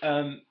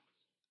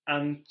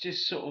 and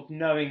just sort of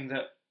knowing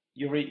that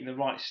you're eating the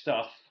right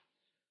stuff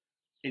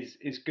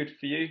is good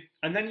for you,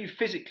 and then you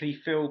physically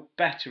feel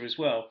better as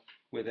well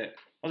with it.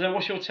 I don't know.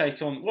 What's your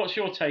take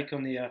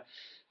on the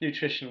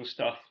nutritional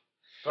stuff?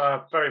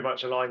 Very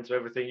much aligned to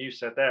everything you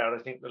said there. And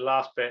I think the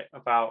last bit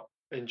about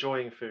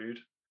enjoying food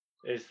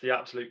is the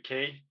absolute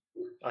key.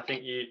 I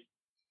think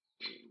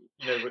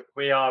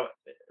we are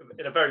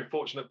in a very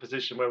fortunate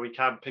position where we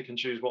can pick and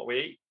choose what we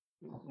eat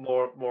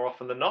more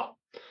often than not.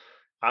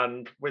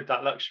 And with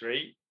that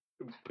luxury,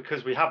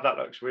 because we have that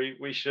luxury,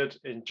 we should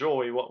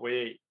enjoy what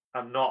we eat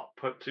and not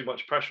put too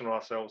much pressure on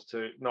ourselves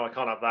to, no, I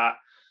can't have that,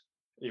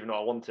 even though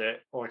I want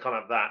it, or I can't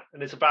have that.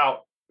 And it's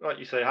about, like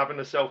you say, having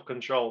the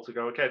self-control to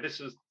go, okay,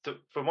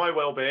 for my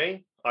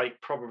well-being, I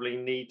probably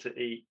need to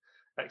eat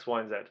X,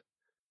 Y, and Z.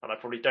 And I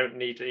probably don't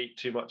need to eat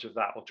too much of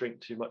that or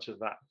drink too much of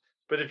that.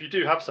 But if you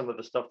do have some of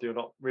the stuff that you're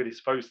not really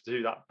supposed to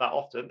do that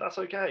often, that's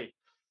okay.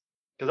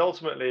 Because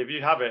ultimately, if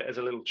you have it as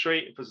a little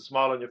treat, it puts a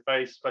smile on your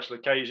face, special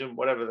occasion,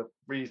 whatever the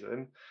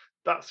reason,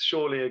 that's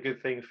surely a good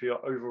thing for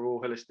your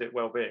overall holistic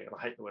well-being. And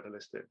I hate the word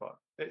holistic, but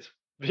it's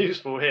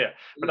useful here.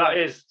 But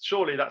Yeah,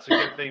 that's a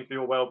good thing for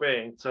your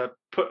well-being, to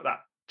put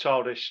that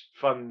childish,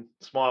 fun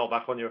smile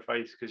back on your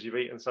face because you've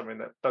eaten something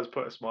that does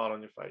put a smile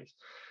on your face.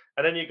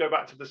 And then you go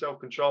back to the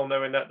self-control,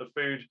 knowing that the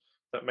food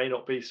that may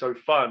not be so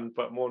fun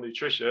but more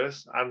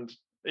nutritious and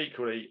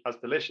equally as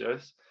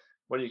delicious,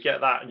 when you get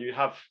that and you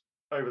have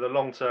over the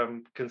long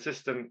term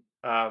consistent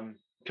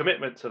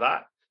commitment to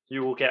that,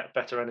 you will get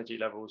better energy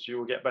levels, you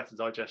will get better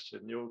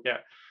digestion, you will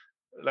get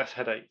less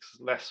headaches,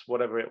 less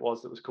whatever it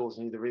was that was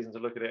causing you the reason to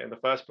look at it in the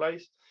first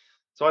place.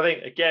 So I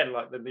think again,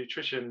 like the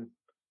nutritional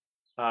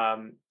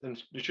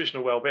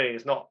well-being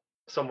is not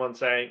someone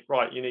saying,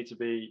 right, you need to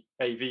be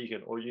a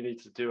vegan, or you need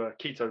to do a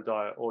keto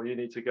diet, or you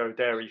need to go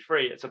dairy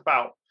free. It's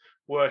about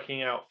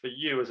working out for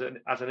you as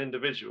an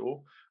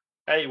individual,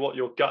 a, what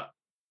your gut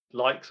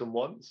likes and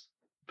wants,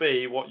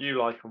 b, what you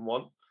like and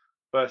want,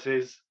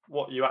 versus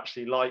what you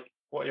actually like,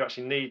 what you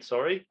actually need,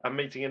 sorry, and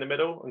meeting in the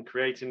middle and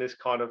creating this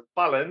kind of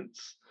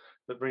balance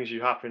that brings you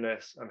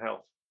happiness and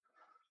health.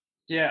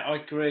 yeah, I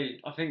agree.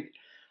 I think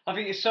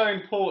it's so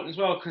important as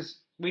well, because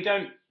we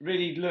don't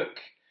really look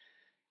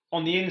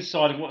on the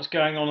inside of what's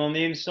going on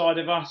the inside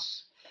of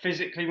us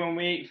physically when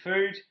we eat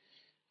food.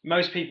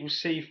 Most people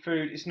see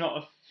food, it's not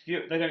a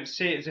fuel, they don't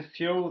see it as a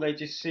fuel, they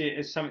just see it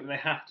as something they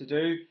have to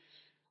do.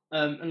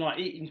 And like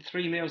eating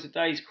 3 meals a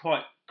day is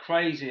quite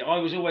crazy. I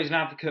was always an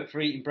advocate for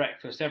eating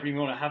breakfast every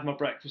morning. I had my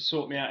breakfast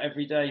sort me out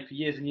every day for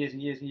years and years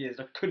and years and years.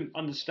 I couldn't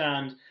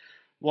understand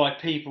why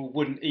people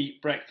wouldn't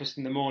eat breakfast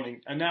in the morning.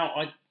 And now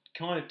I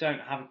kind of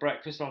don't have a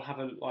breakfast. I'll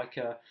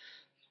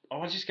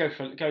just go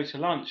to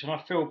lunch, and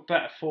I feel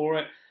better for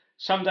it.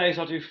 Some days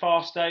I'll do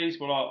fast days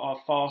where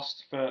I'll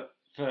fast for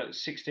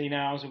 16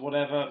 hours or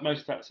whatever.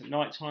 Most of that's at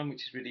night time,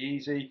 which is really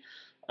easy.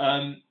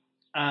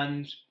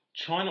 And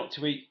try not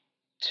to eat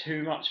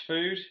too much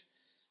food.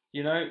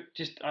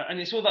 And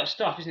it's all that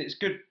stuff, isn't it? It's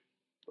good.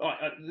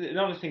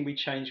 Another thing we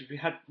changed, we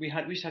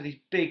used to have these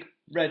big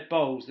red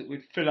bowls that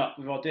we'd fill up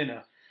with our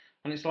dinner,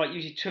 and it's like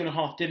usually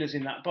 2.5 dinners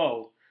in that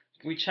bowl.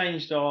 We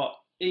changed our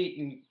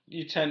eating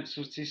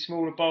utensils to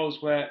smaller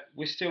bowls where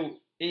we're still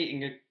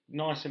eating a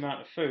nice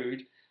amount of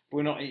food, but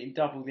we're not eating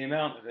double the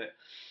amount of it.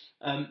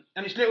 And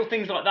it's little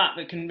things like that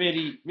that can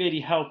really, really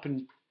help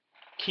and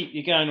keep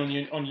you going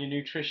on your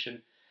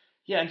nutrition.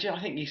 Yeah, and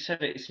I think you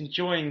said it. It's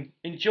enjoying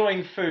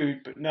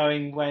food, but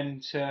knowing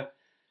when to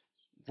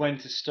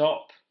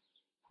stop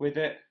with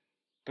it,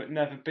 but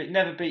never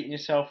beating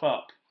yourself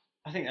up.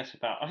 I think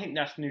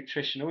that's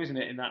nutritional, isn't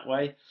it? In that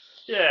way.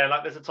 Yeah,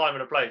 like there's a time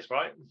and a place,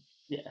 right?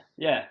 Yeah,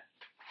 yeah,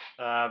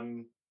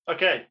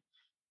 Okay,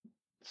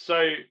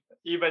 so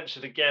you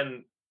mentioned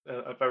again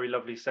a very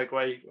lovely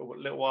segue a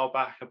little while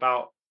back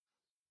about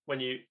when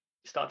you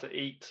start to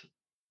eat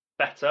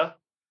better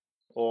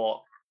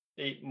or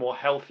eat more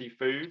healthy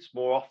foods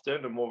more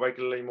often and more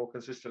regularly, more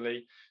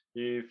consistently,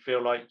 you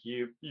feel like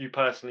you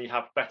personally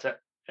have better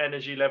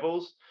energy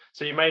levels.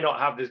 So you may not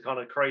have this kind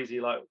of crazy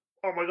like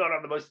oh my God,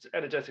 I'm the most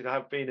energetic I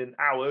have been in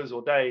hours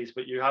or days,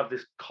 but you have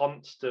this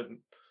constant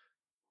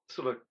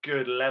sort of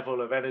good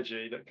level of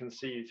energy that can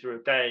see you through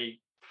a day,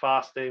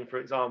 fasting, for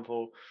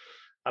example,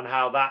 and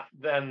how that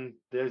then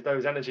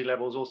those energy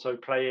levels also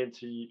play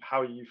into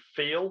how you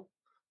feel,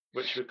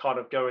 which we're kind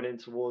of going in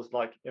towards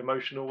like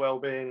emotional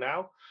well-being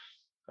now.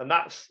 And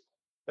that's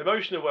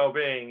emotional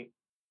well-being,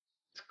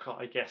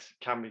 I guess,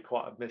 can be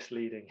quite a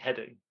misleading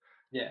heading.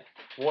 Yeah.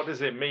 What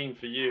does it mean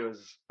for you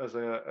as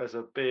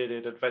a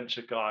bearded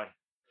adventure guy?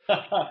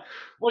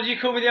 What did you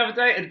call me the other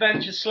day?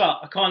 Adventure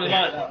slut. I kind of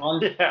like that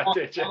one. Yeah,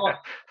 did you?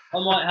 I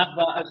might have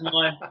that as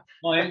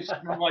my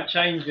Instagram. I might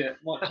change it.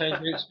 Might change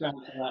my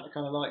Instagram to that. I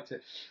kind of liked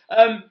it.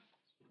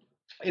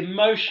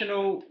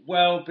 Emotional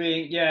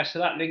well-being. Yeah, so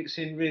that links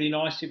in really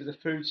nicely with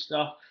the food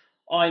stuff.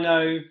 I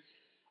know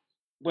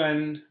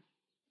when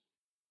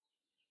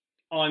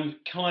I'm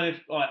kind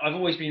of like, I've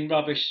always been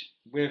rubbish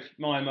with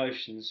my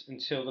emotions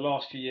until the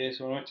last few years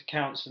when I went to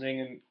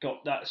counselling and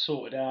got that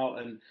sorted out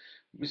and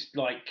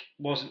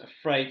wasn't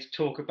afraid to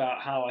talk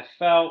about how I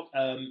felt.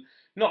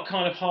 Not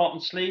kind of heart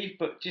and sleeve,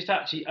 but just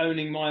actually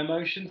owning my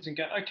emotions and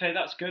go, okay,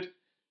 that's good.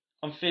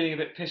 I'm feeling a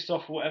bit pissed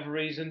off for whatever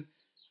reason.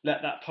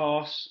 Let that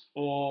pass.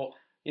 Or,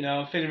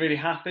 I'm feeling really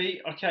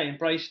happy. Okay,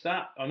 embrace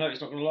that. I know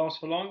it's not going to last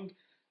for long.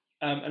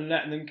 And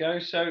letting them go.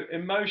 So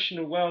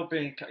emotional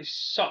well-being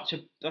is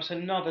that's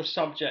another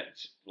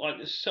subject like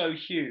that's so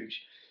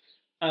huge,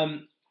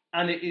 and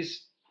it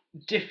is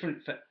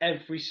different for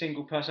every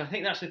single person. I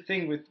think that's the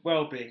thing with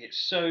well-being; it's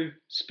so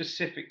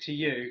specific to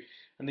you,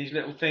 and these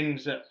little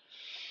things that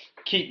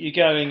keep you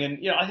going.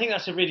 And I think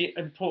that's a really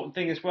important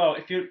thing as well.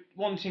 If you're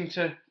wanting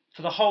to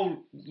for the whole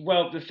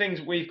the things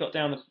that we've got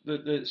down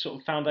the sort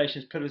of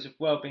foundations, pillars of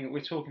well-being that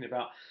we're talking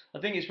about, I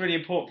think it's really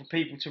important for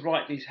people to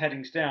write these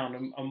headings down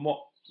and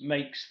what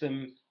makes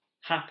them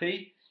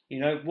happy.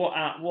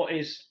 What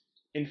is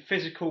in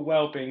physical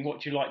well-being, what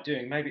do you like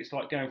doing? Maybe it's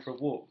like going for a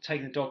walk,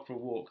 taking the dog for a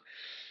walk.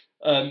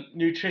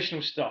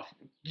 Nutritional stuff,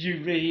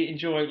 you really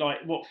enjoy,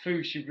 like what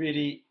foods you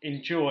really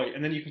enjoy,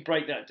 and then you can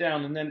break that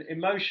down. And then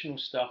emotional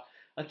stuff,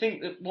 I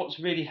think that what's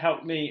really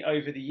helped me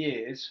over the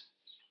years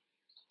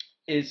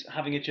is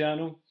having a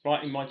journal,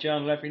 writing my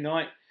journal every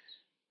night.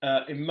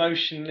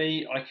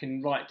 Emotionally, I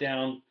can write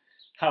down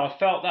how I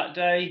felt that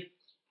day.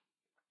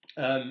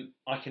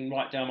 I can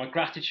write down my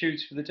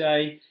gratitudes for the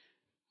day,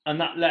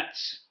 and that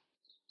lets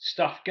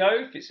stuff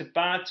go. If it's a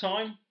bad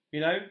time,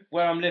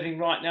 where I'm living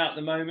right now at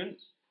the moment,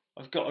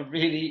 I've got a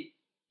really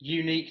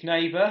unique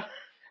neighbour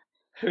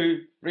who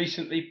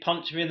recently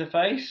punched me in the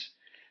face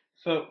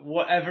for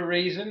whatever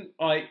reason.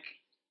 Like,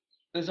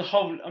 there's a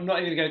whole, I'm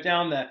not even going to go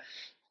down there,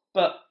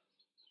 but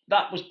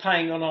that was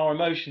playing on our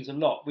emotions a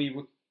lot. We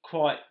were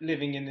quite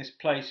living in this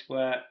place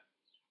where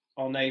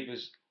our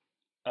neighbours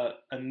are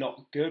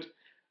not good.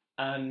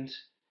 And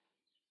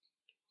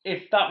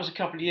if that was a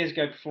couple of years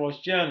ago before I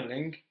was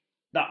journaling,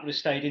 that would have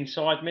stayed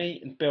inside me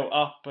and built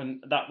up,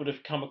 and that would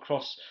have come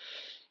across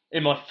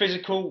in my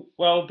physical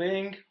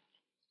well-being.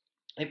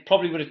 It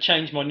probably would have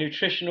changed my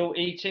nutritional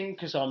eating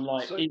because I'm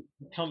like So eating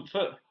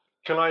comfort.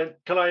 can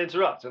I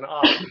interrupt and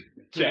ask,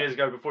 2 Yeah. years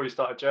ago before you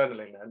started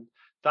journaling, then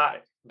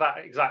that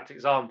exact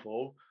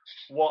example,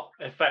 what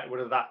effect would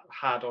have that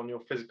had on your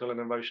physical and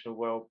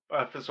emotional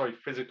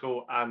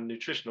physical and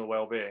nutritional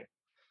well-being?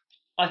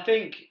 I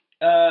think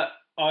I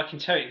can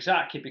tell you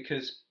exactly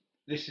because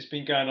this has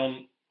been going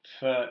on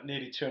for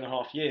nearly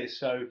 2.5 years.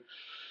 So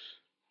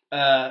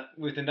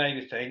with the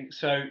neighbour thing,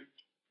 so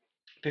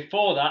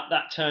before that,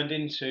 that turned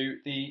into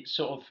the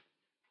sort of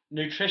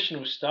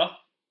nutritional stuff,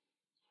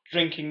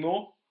 drinking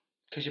more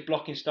because you're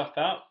blocking stuff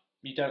out.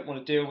 You don't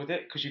want to deal with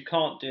it because you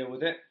can't deal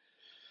with it,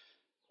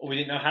 or we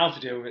didn't know how to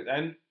deal with it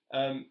then.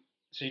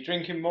 So you're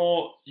drinking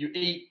more, you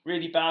eat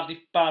really bad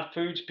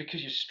foods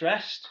because you're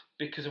stressed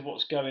because of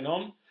what's going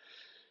on.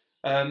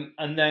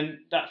 And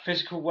then that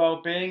physical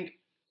well-being,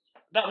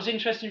 that was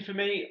interesting for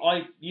me.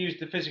 I used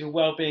the physical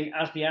well-being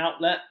as the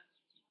outlet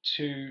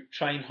to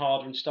train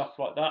harder and stuff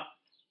like that.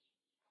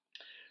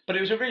 But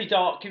it was it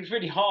was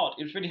really hard.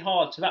 It was really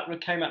hard. So that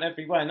really came out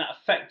every way, and that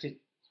affected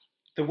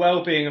the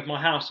well-being of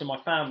my house and my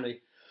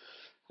family.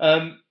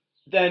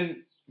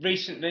 Then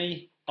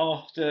recently,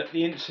 after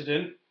the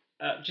incident,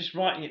 just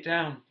writing it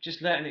down,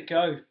 just letting it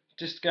go,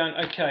 just going,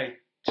 okay,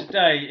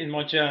 today in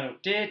my journal,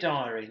 dear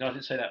diary. No, I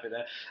didn't say that bit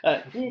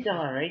there. Dear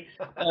diary.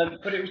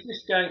 But it was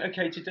just going,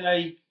 okay,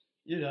 today,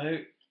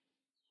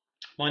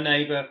 my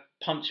neighbour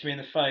punched me in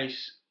the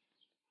face.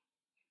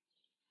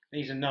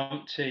 He's a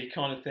numpty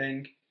kind of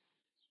thing.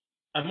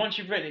 And once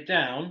you've written it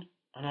down,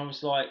 and I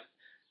was like,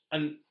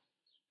 and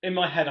in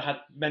my head, I had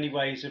many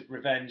ways of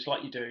revenge,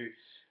 like you do.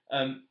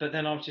 But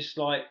then I was just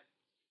like,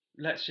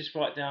 let's just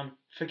write down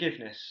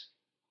forgiveness.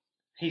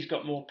 He's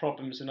got more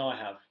problems than I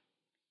have.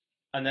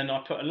 And then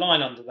I put a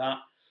line under that,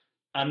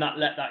 and that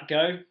let that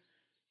go.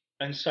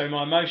 And so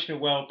my emotional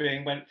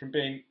well-being went from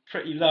being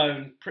pretty low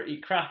and pretty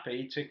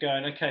crappy to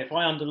going, okay, if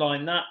I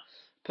underline that,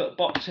 put a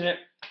box in it,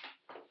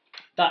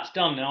 that's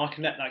done now. I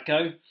can let that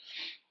go.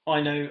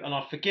 I know, and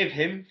I forgive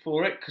him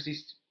for it because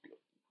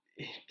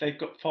they've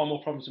got far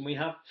more problems than we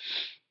have.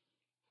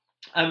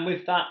 and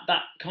with that,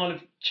 that kind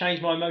of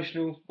changed my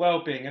emotional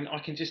well-being, and I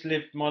can just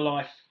live my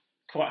life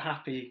quite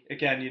happy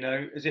again,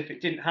 as if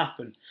it didn't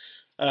happen,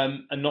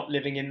 and not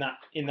living in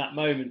that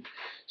moment.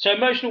 So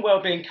emotional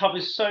well-being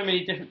covers so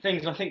many different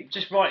things, and I think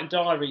just writing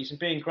diaries and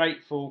being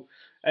grateful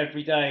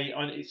every day,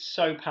 it's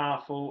so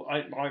powerful.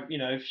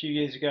 A few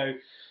years ago,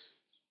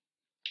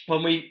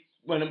 when we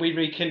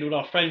rekindled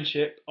our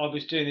friendship, I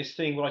was doing this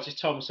thing where I just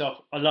told myself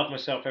I love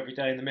myself every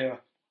day in the mirror.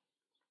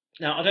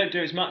 Now I don't do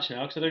it as much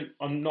now because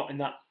I'm not in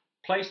that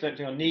place. I don't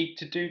think I need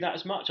to do that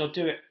as much. I'll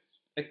do it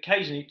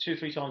occasionally, 2 or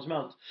 3 times a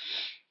month,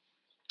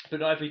 but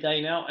not every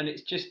day now. And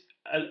it's just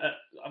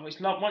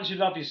once you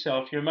love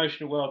yourself, your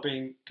emotional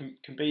well-being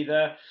can be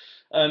there.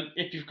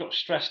 If you've got a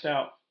stressed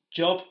out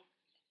job,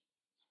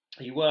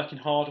 are you working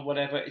hard or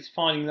whatever, it's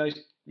finding those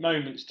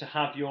moments to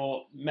have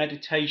your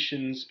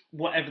meditations,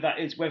 whatever that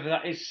is, whether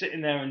that is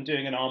sitting there and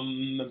doing an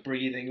and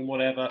breathing and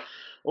whatever,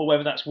 or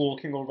whether that's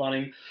walking or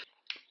running,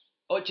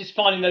 or just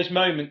finding those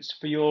moments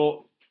for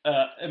your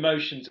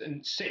emotions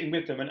and sitting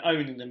with them and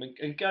owning them,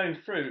 and going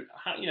through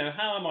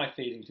how am I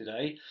feeling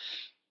today.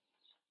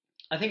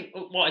 I think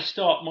what I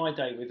start my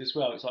day with as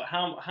well, it's like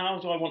how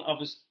do I want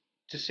others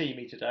to see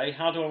me today,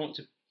 how do I want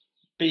to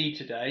be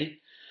today,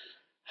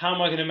 how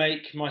am I going to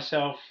make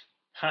myself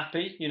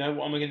happy?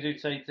 What am I going to do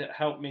today to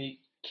help me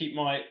keep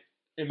my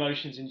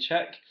emotions in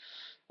check?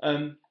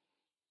 And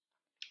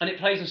it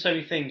plays on so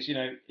many things.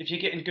 If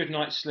you're getting a good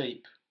night's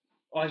sleep,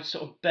 I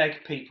sort of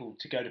beg people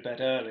to go to bed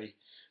early.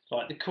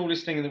 Like, the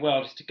coolest thing in the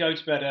world is to go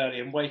to bed early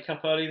and wake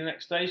up early the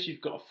next day, so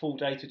you've got a full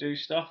day to do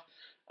stuff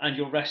and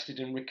you're rested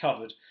and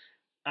recovered.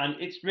 And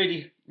it's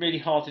really, really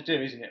hard to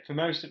do, isn't it? For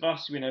most of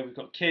us, we've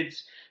got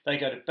kids, they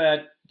go to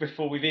bed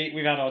before we've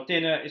had our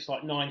dinner, it's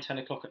like 9, 10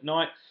 o'clock at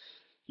night.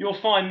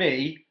 You'll find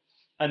me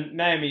and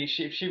Naomi.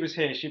 If she was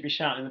here, she'd be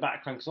shouting in the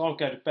background because I'll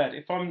go to bed.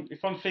 If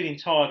I'm feeling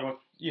tired, or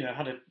I've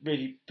had a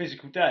really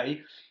physical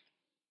day,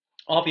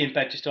 I'll be in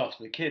bed just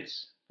after the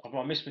kids.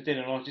 I miss my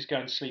dinner and I'll just go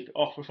and sleep it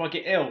off. Or if I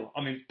get ill,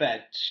 I'm in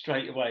bed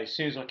straight away as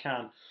soon as I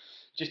can,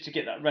 just to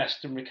get that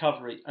rest and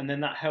recovery. And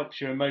then that helps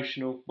your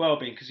emotional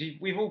well-being, because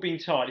we've all been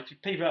tired.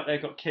 If people out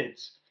there got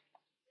kids,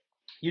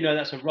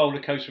 that's a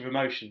roller coaster of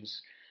emotions.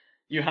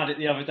 You had it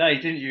the other day,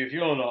 didn't you? If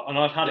you're not, and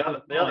I've had it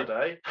The other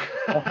day.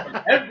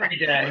 every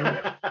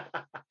day,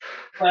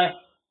 where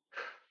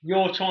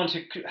you're trying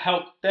to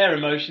help their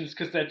emotions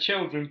because they're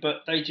children, but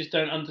they just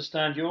don't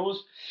understand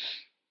yours.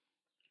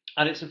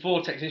 And it's a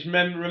vortex. It's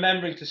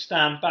remembering to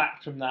stand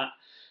back from that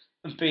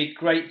and be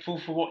grateful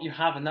for what you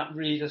have, and that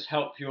really does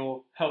help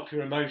your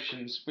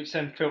emotions, which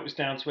then filters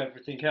down to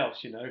everything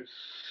else.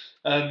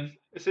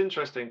 It's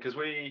interesting because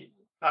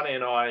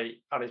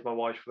Annie's my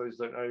wife, for those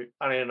who don't know.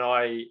 Annie and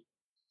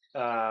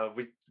I,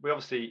 we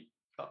obviously,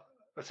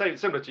 I'd say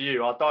similar to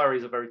you, our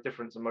diaries are very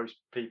different to most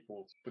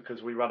people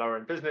because we run our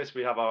own business,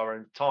 we have our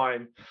own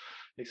time,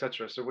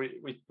 etc. So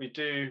we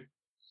do,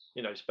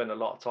 spend a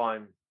lot of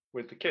time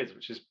with the kids,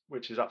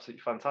 which is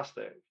absolutely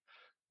fantastic.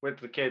 With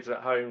the kids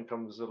at home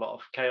comes a lot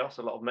of chaos,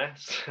 a lot of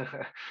mess.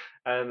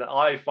 And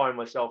I find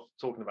myself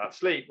talking about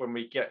sleep when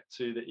we get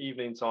to the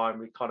evening time.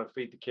 We kind of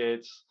feed the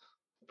kids,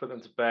 put them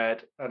to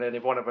bed, and then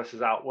if one of us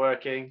is out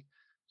working,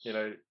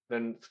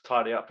 then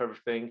tidy up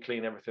everything,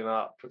 clean everything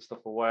up, put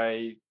stuff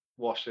away,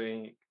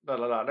 washing, blah,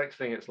 blah, blah. Next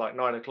thing, it's like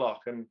 9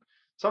 o'clock. And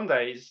some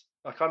days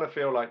I kind of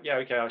feel like, yeah,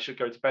 okay, I should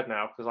go to bed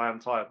now because I am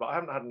tired, but I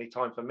haven't had any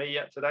time for me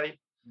yet today,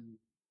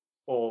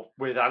 or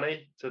with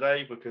Annie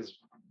today, because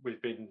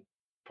we've been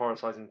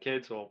prioritizing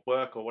kids or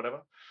work or whatever.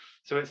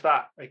 So it's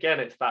that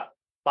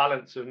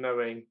balance of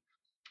knowing,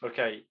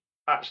 okay,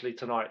 actually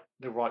tonight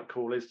the right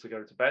call is to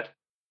go to bed,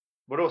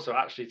 but also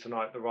actually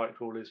tonight the right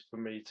call is for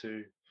me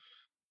to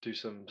do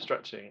some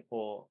stretching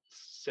or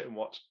sit and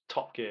watch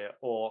Top Gear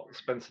or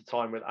spend some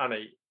time with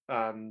Annie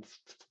and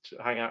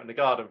hang out in the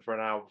garden for an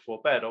hour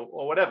before bed,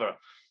 or whatever.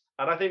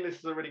 And I think this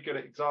is a really good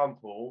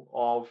example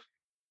of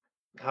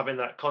having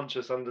that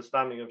conscious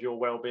understanding of your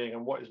well-being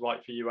and what is right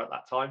for you at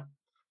that time,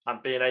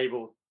 and being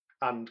able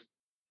and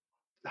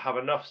have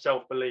enough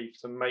self-belief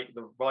to make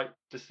the right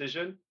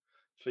decision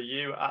for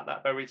you at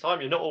that very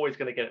time. You're not always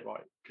going to get it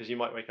right, because you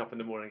might wake up in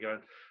the morning going,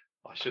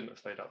 I shouldn't have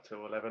stayed up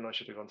till 11, I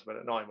should have gone to bed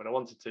at 9 when I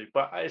wanted to.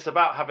 But it's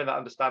about having that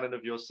understanding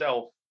of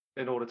yourself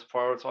in order to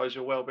prioritize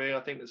your well-being.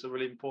 I think that's a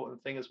really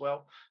important thing as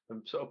well,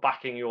 and sort of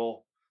backing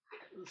your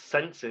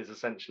senses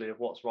essentially of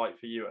what's right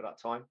for you at that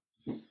time.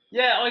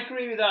 Yeah, I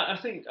agree with that. I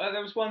think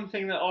there was one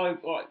thing that I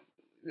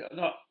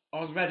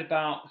read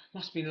about,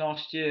 must have been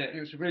last year. It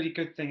was a really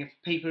good thing. If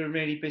people are in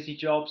really busy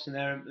jobs and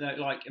they're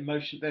like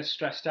they're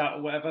stressed out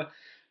or whatever,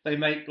 they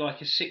make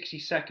like a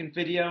 60-second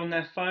video on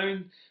their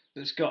phone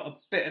that's got a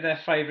bit of their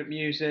favourite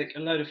music, a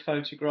load of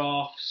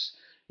photographs,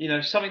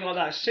 something like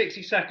that,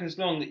 60 seconds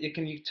long, that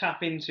you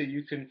tap into.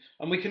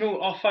 And we can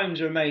all, our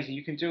phones are amazing.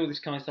 You can do all this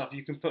kind of stuff.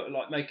 You can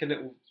make a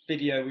little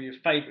video with your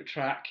favourite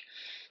track,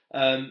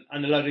 and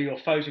a load of your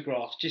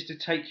photographs, just to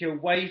take you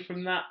away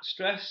from that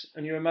stress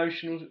and your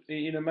emotional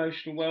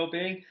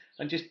well-being,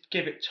 and just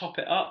top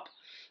it up.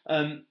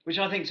 Which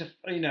I think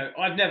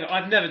I've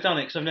never done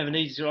it because I've never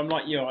needed to. I'm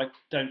like you, I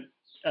don't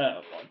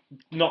uh,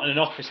 not in an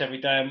office every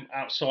day. I'm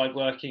outside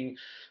working,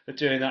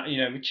 doing that.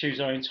 We choose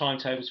our own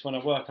timetables when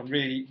I work. I'm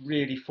really,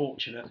 really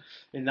fortunate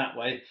in that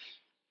way.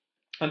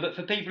 But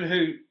for people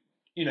who,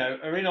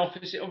 are in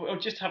office or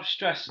just have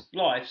stressed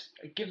lives,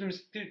 give them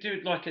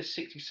do like a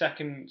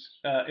 60-second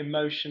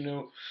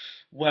emotional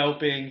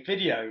well-being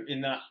video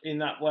in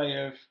that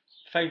way of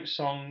favorite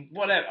song,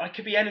 whatever. It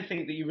could be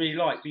anything that you really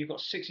like, but you've got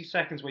 60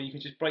 seconds where you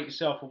can just break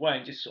yourself away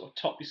and just sort of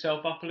top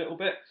yourself up a little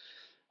bit,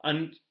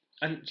 and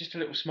just a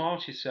little smile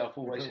to yourself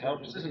always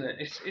helps, doesn't it?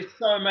 It's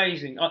so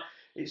amazing. I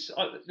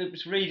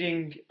was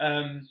reading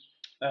an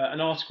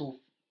article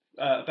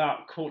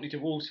about Courtney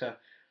Dauwalter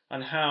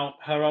and how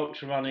her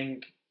ultra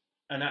running,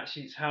 and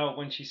actually it's how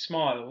when she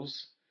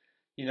smiles,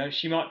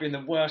 she might be in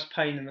the worst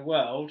pain in the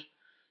world,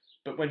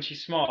 but when she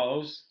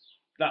smiles,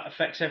 that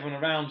affects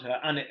everyone around her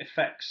and it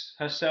affects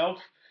herself.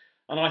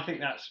 And I think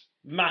that's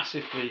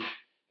massively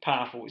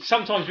powerful. It's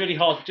sometimes really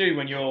hard to do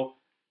when you're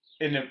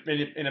in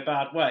a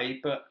bad way,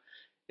 but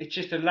it's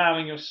just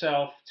allowing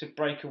yourself to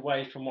break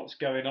away from what's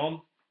going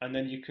on, and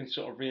then you can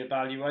sort of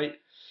reevaluate.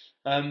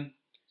 Um,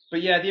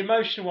 but yeah, the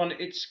emotional one,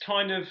 it's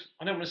kind of,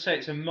 I don't want to say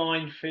it's a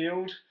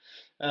minefield,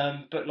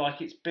 but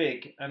like it's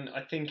big, and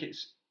I think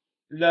it's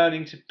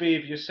learning to be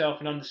with yourself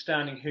and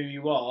understanding who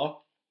you are.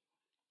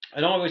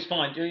 And I always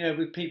find,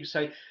 with people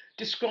say,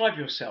 describe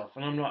yourself,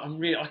 and I'm like,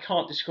 I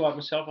can't describe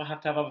myself. I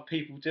have to have other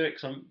people do it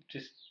because I'm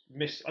just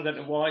I don't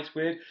know why, it's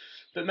weird.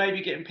 But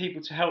maybe getting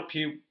people to help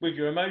you with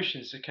your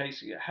emotions. Okay,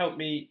 so help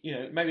me,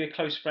 maybe a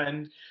close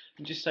friend,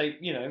 and just say,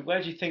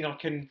 where do you think I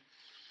can,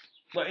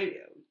 well,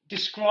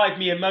 describe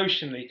me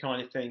emotionally,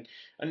 kind of thing.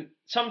 And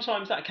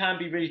sometimes that can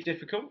be really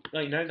difficult.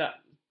 That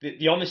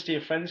the honesty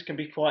of friends can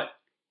be quite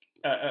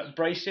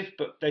abrasive,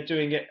 but they're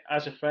doing it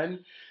as a friend.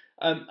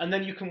 And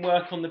then you can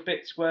work on the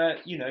bits where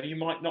you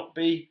might not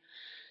be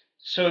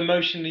so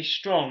emotionally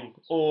strong,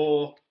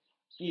 or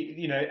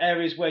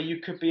areas where you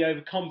could be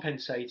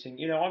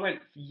overcompensating. I went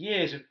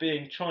years of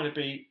trying to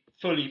be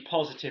fully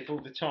positive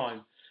all the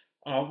time,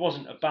 and I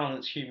wasn't a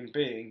balanced human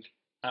being,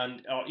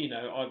 and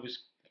I was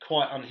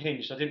quite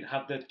unhinged. I didn't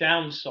have the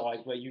downside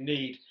where you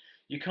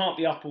can't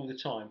be up all the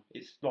time.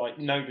 It's like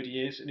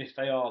nobody is, and if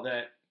they are,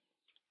 they're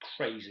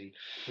crazy.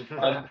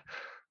 Um,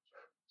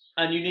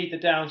 and you need the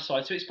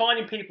downside. So it's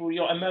finding people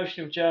your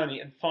emotional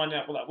journey and finding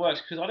out what that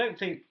works. Because I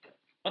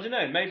don't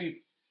know,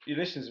 maybe your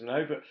listeners will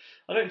know, but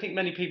I don't think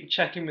many people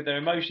check in with their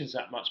emotions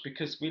that much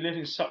because we live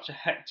in such a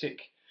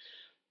hectic,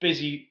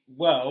 busy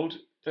world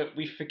that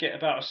we forget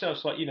about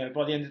ourselves. Like,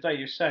 by the end of the day,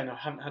 you're saying, I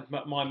haven't had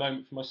my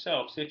moment for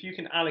myself. So if you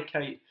can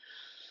allocate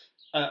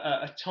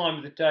a time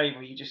of the day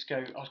where you just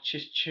go, I'll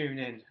just tune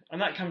in.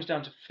 And that comes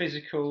down to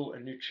physical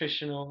and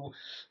nutritional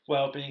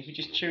well-being. If you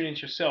just tune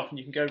into yourself and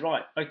you can go,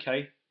 right,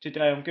 okay,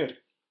 today I'm good.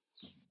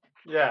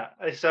 Yeah,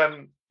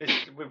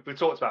 we've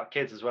talked about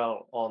kids as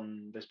well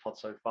on this pod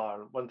so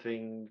far. And one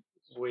thing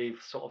we've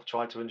sort of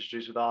tried to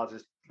introduce with ours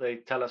is they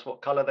tell us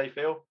what colour they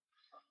feel,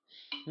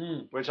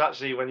 which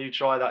actually, when you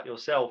try that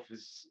yourself,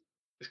 is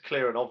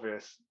clear and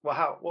obvious.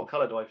 Well, what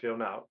colour do I feel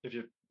now? If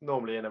you're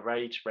normally in a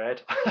rage,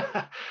 red.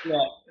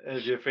 Yeah.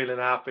 If you're feeling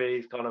happy,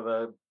 it's kind of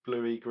a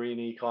bluey,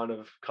 greeny kind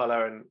of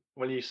colour. And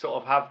when you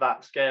sort of have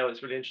that scale,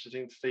 it's really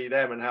interesting to see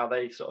them and how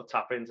they sort of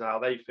tap into how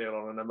they feel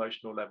on an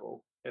emotional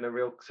level in a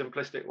real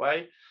simplistic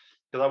way.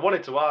 Because I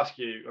wanted to ask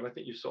you, and I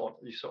think you sort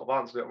of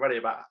answered it already,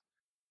 about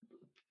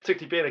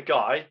particularly being a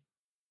guy,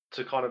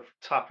 to kind of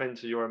tap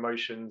into your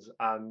emotions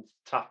and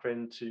tap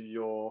into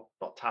your,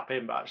 not tap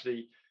in, but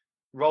actually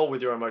roll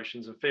with your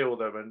emotions and feel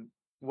them and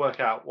work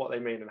out what they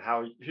mean and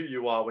who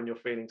you are when you're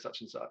feeling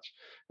such and such.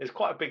 It's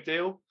quite a big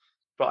deal.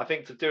 But I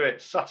think to do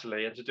it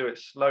subtly and to do it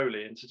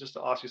slowly and to just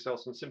ask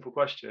yourself some simple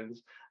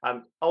questions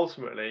and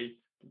ultimately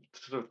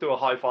to sort of do a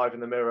high five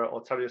in the mirror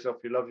or tell yourself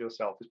you love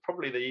yourself is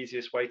probably the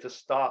easiest way to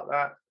start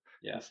that.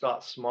 Yeah. And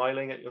start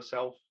smiling at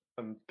yourself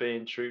and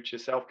being true to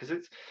yourself, because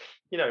it's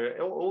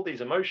all these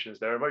emotions,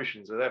 they're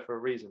there for a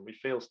reason. We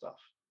feel stuff.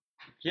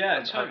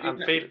 Yeah,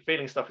 and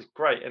feeling stuff is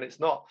great. And it's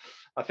not,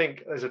 I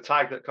think there's a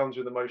tag that comes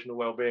with emotional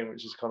well-being,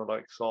 which is kind of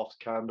like soft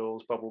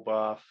candles, bubble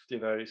bath,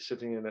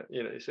 sitting in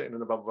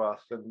a bubble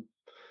bath and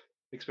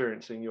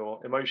experiencing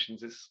your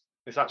emotions.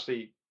 It's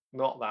actually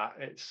not that.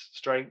 It's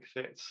strength,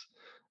 it's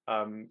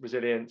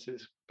resilience,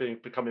 it's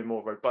becoming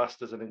more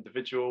robust as an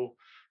individual,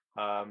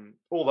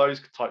 all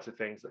those types of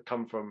things that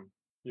come from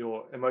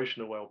your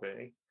emotional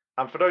well-being.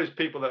 And for those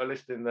people that are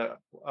listening that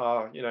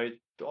are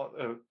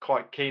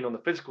quite keen on the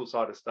physical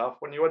side of stuff,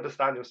 when you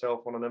understand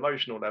yourself on an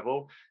emotional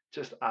level, it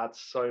just adds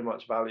so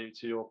much value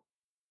to your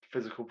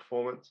physical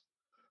performance.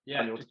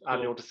 Yeah,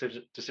 and your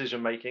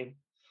decision making,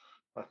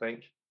 I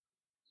think.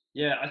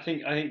 Yeah, I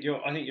think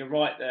you're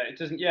right there. It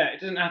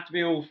doesn't have to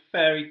be all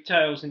fairy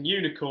tales and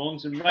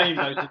unicorns and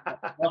rainbows and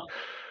that stuff.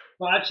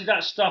 But actually,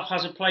 that stuff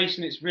has a place,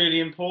 and it's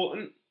really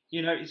important.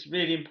 It's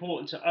really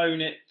important to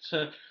own it.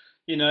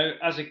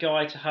 As a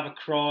guy, to have a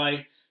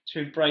cry, to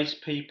embrace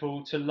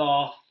people, to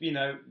laugh. We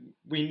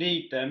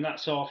need them.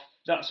 That's our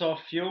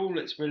fuel.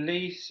 It's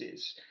release.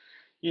 It's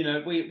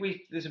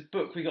we there's a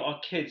book we got our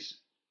kids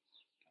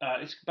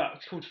it's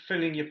called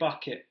filling your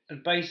bucket.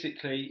 And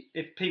basically,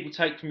 if people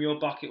take from your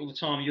bucket all the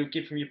time, you'll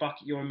give from your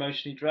bucket, you're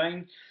emotionally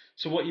drained.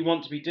 So what you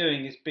want to be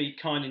doing is be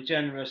kind and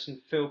generous and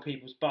fill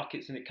people's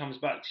buckets, and it comes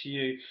back to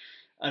you.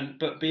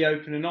 But be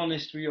open and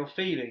honest with your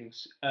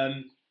feelings.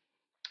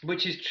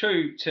 Which is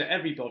true to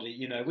everybody.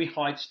 You know, we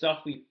hide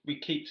stuff, we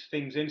keep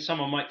things in.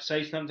 Someone might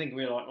say something, and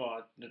we're like,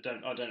 "Oh,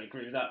 I don't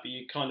agree with that," but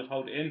you kind of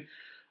hold it in.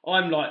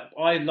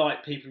 I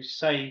like people who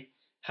say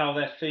how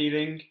they're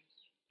feeling,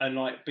 and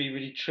like be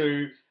really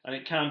true, and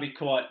it can be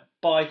quite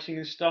biting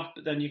and stuff.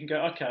 But then you can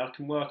go, okay, I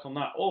can work on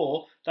that,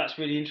 or that's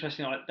really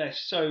interesting. Like they're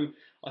so,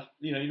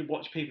 you know, you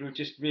watch people who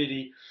just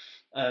really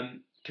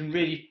can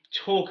really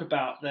talk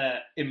about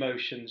their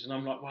emotions, and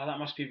I'm like, wow, that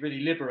must be really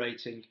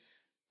liberating.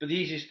 But the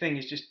easiest thing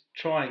is just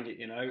trying it,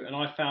 you know. And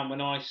I found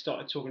when I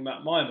started talking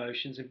about my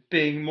emotions and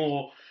being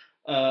more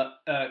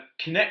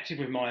connected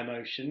with my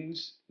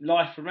emotions,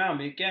 life around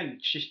me again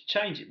just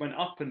changed. It went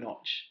up a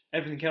notch.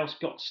 Everything else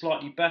got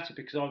slightly better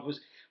because I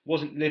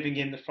wasn't living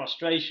in the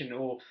frustration,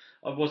 or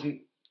I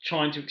wasn't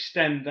trying to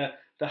extend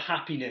the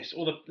happiness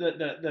or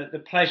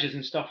the pleasures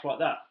and stuff like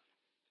that.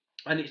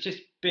 And it's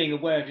just being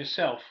aware of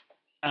yourself.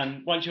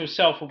 And once you're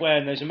self-aware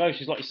in those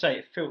emotions, like you say,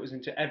 it filters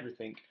into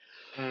everything.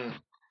 Mm.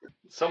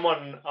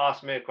 Someone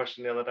asked me a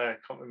question the other day. I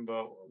can't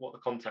remember what the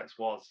context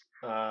was.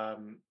 They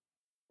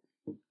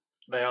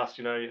asked,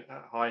 you know,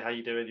 hi, how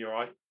you doing? You all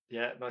right?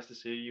 Yeah, nice to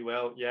see you. You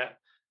well? Yeah.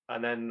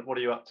 And then what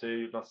are you up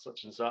to? Not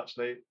such and such.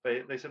 They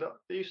said, are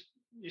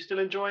you still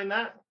enjoying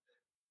that?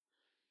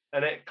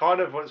 And it kind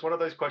of was one of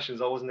those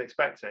questions I wasn't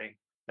expecting,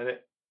 and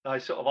I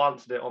sort of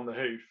answered it on the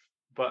hoof,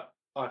 but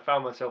I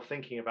found myself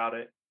thinking about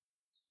it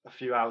a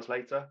few hours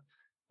later,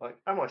 like,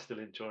 am I still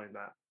enjoying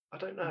that? I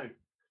don't know.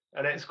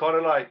 And it's kind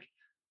of like,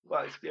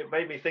 well, it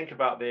made me think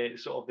about the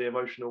sort of the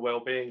emotional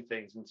well-being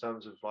things in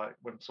terms of like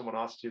when someone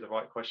asks you the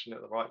right question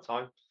at the right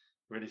time,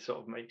 really sort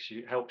of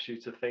helps you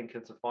to think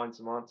and to find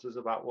some answers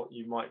about what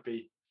you might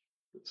be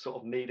sort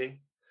of needing. I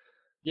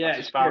Yeah, just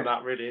it's found good.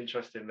 that really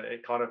interesting that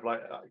it kind of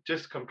like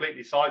just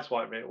completely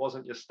sideswiped me. It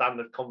wasn't your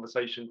standard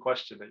conversation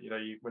question that, you know,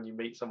 when you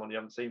meet someone you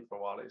haven't seen for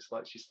a while, it's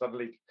like she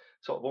suddenly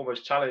sort of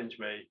almost challenged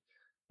me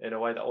in a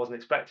way that I wasn't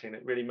expecting.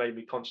 It really made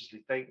me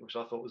consciously think, which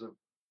I thought was a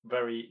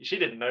very, she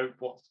didn't know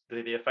what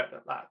the effect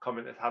that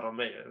comment has had on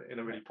me in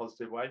a really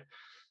positive way.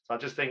 So I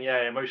just think,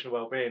 yeah, emotional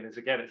well-being is,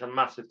 again, it's a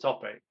massive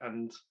topic.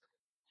 And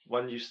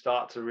when you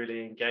start to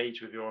really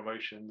engage with your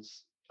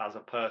emotions as a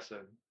person,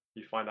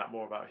 you find out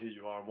more about who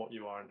you are and what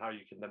you are and how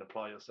you can then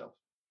apply yourself.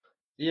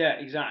 Yeah,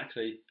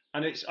 exactly.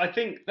 And I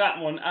think that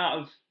one out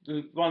of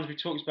the ones we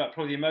talked about,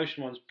 probably the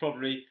emotional ones,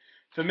 probably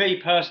for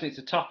me personally, it's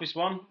the toughest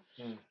one.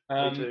 Me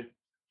Um, too.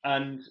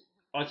 and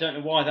I don't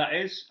know why that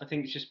is. I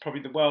think it's just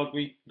probably the world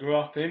we grew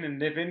up in and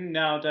live in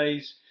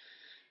nowadays.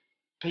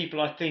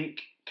 People, I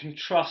think, can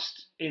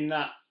trust in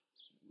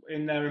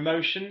their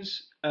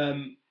emotions,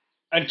 and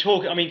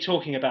talk. I mean,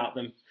 talking about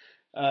them.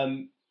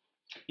 Um,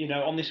 you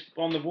know, on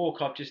the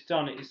walk I've just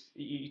done,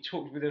 you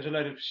talked with, there was a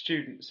load of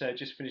students there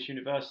just finished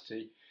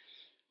university,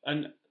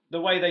 and the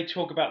way they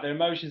talk about their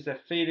emotions, their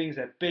feelings,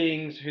 their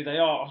beings, who they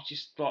are,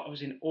 I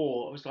was in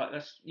awe. I was like,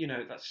 that's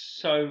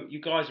so. You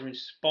guys are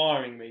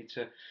inspiring me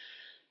to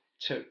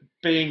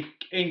being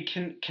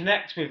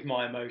connect with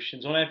my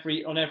emotions on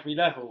every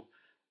level,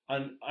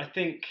 and I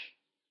think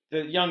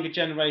the younger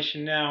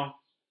generation now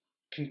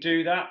can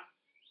do that.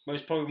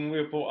 Most probably when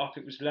we were brought up,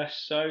 it was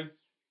less so,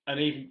 and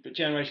even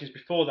generations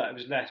before that, it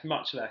was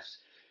much less.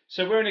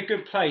 So we're in a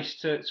good place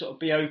to sort of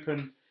be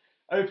open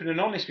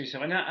and honest with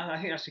yourself. And I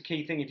think that's the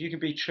key thing. If you can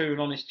be true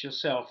and honest to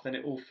yourself, then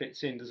it all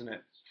fits in, doesn't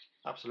it?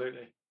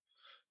 Absolutely.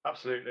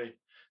 Absolutely.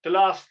 The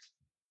last,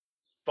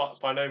 but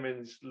by no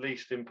means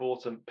least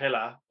important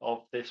pillar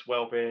of this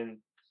well-being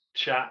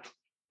chat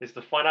is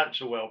the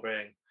financial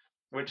well-being,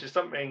 which is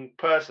something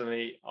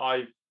personally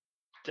I've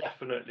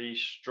definitely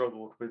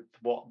struggled with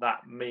what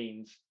that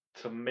means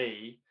to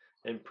me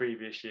in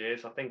previous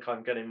years. I think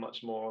I'm getting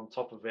much more on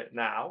top of it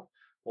now,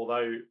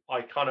 although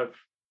I kind of,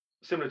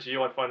 similar to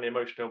you, I find the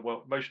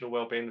emotional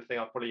well-being the thing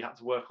I probably had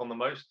to work on the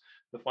most.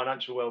 The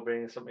financial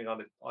well-being is something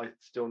I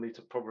still need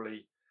to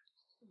probably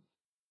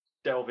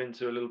delve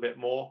into a little bit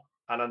more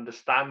and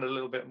understand a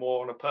little bit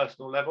more on a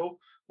personal level.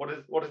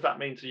 What does that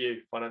mean to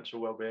you, financial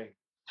well-being?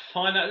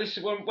 This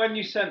is when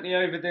you sent me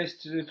over this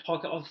to the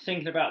podcast. I was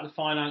thinking about the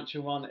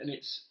financial one, and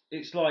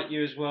it's like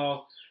you as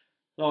well.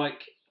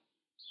 Like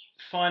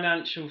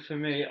financial for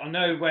me, I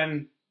know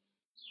when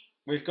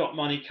we've got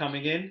money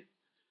coming in,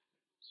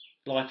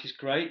 life is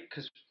great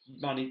because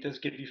money does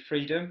give you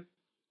freedom,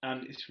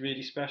 and it's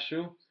really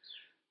special.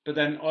 But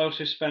then I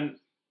also spent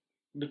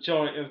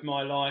majority of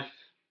my life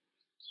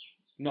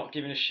not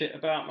giving a shit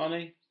about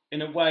money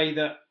in a way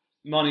that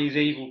money is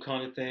evil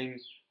kind of thing.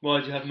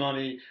 Why do you have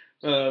money?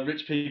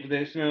 Rich people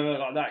this,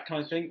 like that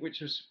kind of thing, which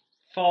was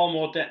far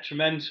more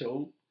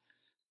detrimental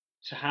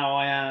to how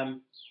I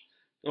am,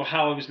 or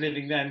how I was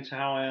living then to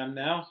how I am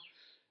now.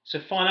 So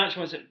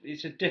financial,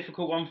 it's a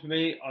difficult one for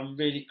me. I'm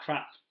really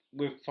crap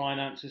with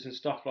finances and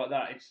stuff like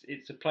that.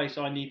 It's a place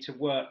I need to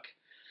work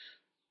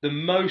the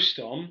most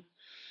on.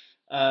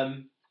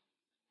 Um,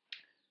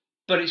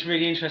 But it's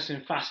really interesting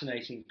and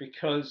fascinating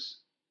because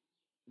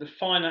the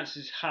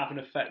finances have an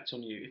effect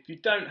on you. If you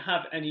don't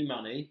have any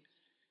money,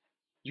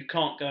 you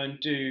can't go and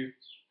do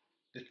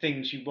the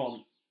things you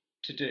want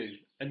to do.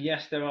 And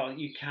yes,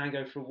 you can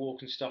go for a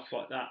walk and stuff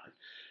like that,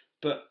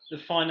 but the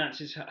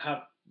finances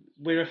have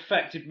we're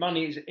affected.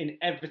 Money is in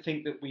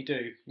everything that we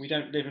do. We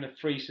don't live in a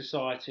free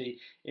society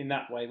in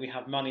that way. We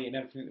have money in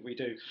everything that we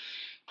do.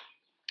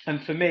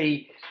 And for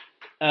me,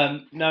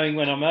 knowing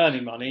when I'm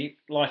earning money,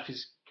 life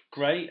is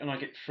great and I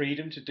get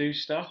freedom to do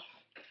stuff.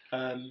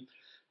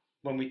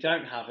 When we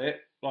don't have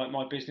it, like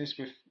my business,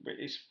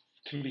 it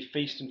can be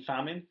feast and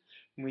famine.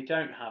 When we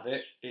don't have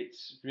it,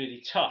 it's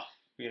really tough.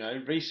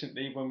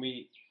 Recently when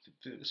we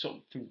sort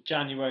of from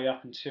January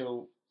up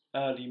until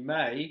early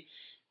May,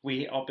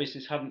 our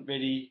business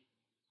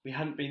we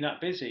hadn't been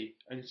that busy,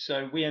 and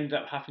so we ended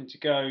up having to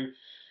go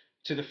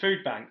to the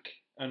food bank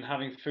and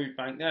having food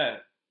bank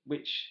there,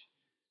 which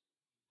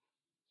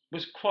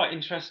was quite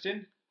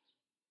interesting.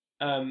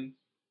 Um,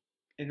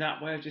 in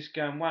that way of just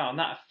going wow, and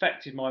that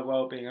affected my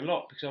well-being a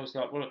lot because I was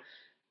like, well,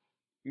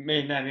 me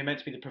and Naomi are meant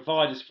to be the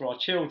providers for our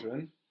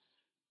children,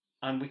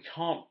 and we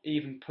can't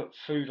even put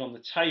food on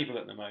the table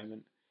at the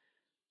moment.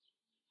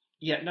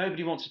 Yet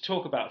nobody wants to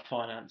talk about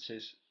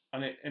finances,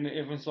 and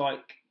everyone's like,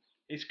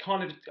 it's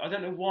kind of, I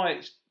don't know why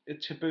it's a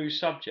taboo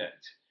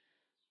subject,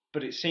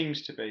 but it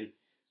seems to be.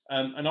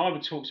 And I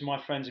would talk to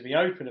my friends and be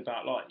open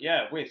about like,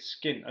 yeah, we're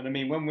skint, and I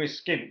mean when we're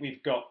skint,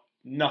 we've got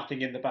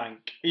nothing in the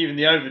bank, even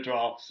the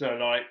overdrafts are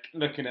like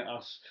looking at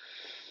us,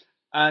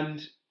 and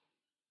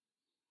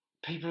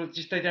people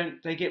just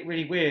they get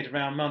really weird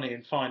around money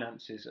and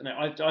finances, and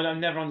I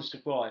never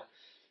understood why.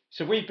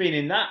 So we've been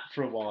in that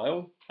for a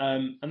while,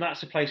 and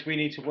that's a place we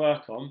need to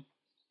work on.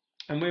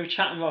 And we were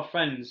chatting with our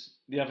friends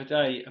the other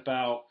day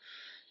about,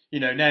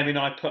 Naomi and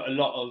I put a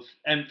lot of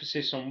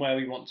emphasis on where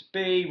we want to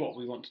be, what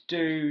we want to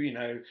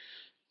do,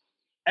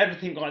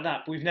 everything like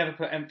that. But we've never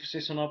put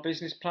emphasis on our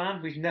business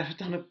plan. We've never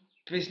done a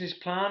business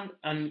plan,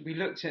 and we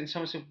looked at it and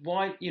someone said,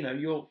 why,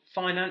 you're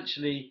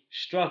financially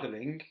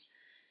struggling.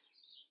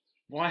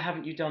 Why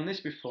haven't you done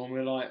this before? And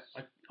we're like,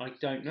 I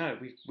don't know.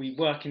 We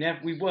work in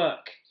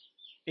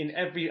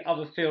every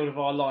other field of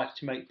our life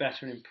to make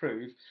better and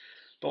improve.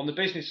 But on the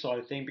business side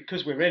of things,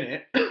 because we're in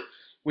it,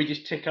 we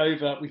just tick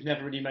over. We've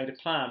never really made a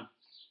plan.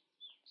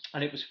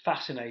 And it was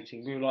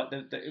fascinating. We were like,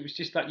 it was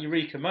just that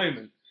eureka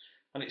moment.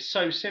 And it's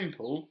so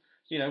simple.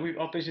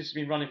 Our business has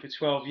been running for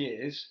 12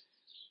 years.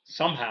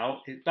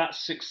 Somehow,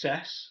 that's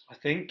success, I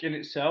think, in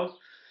itself.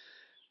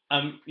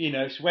 So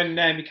when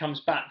Naomi comes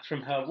back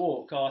from her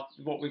walk,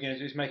 what we're going to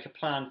do is make a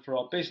plan for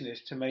our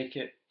business to make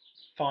it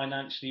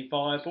financially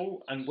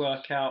viable and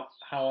work out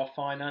how our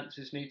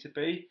finances need to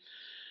be.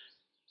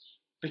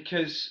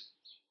 Because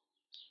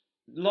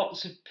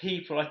lots of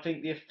people, I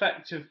think the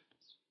effect of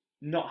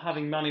not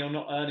having money or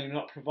not earning,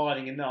 not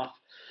providing enough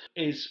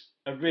is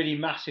a really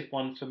massive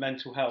one for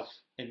mental health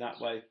in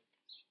that way.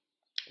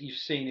 You've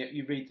seen it,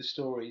 you read the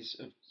stories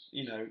of,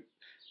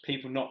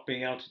 people not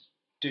being able to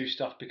do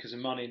stuff because of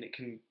money, and it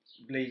can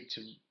lead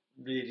to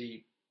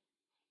really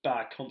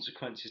bad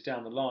consequences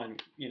down the line,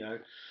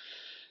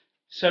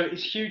 So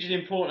it's hugely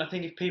important, I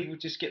think, if people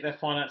just get their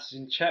finances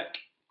in check.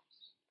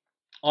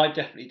 I'm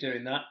definitely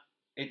doing that.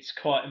 It's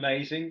quite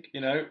amazing,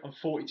 I'm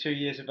 42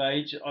 years of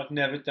age. I've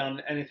never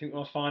done anything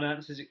with my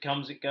finances. It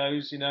comes, it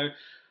goes,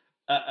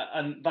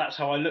 and that's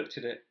how I looked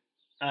at it.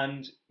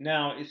 And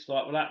now it's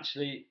like, well,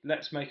 actually,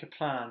 let's make a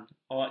plan.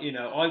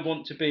 I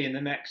want to be in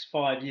the next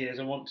 5 years.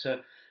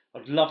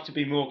 I'd love to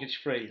be mortgage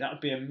free. That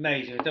would be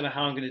amazing. I don't know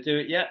how I'm going to do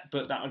it yet,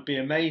 but that would be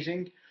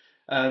amazing.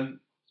 I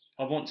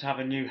want to have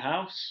a new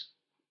house.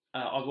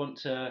 I want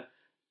to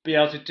be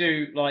able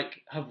to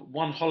have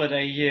one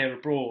holiday a year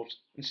abroad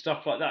and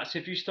stuff like that. So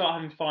if you start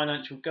having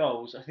financial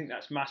goals, I think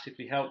that's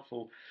massively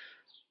helpful.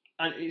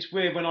 And it's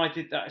weird when I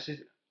did that.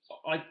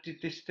 I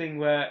did this thing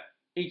where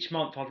each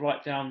month I'd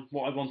write down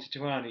what I wanted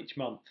to earn each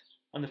month.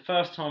 And the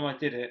first time I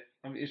did it,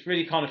 it's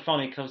really kind of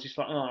funny because I was just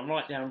like, oh, I'm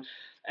writing down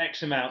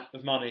X amount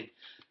of money.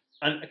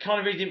 And I kind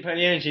of really didn't put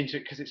any energy into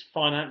it because it's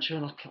financial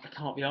and I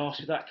can't be arsed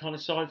with that kind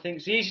of side of things.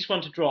 It's the easiest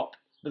one to drop,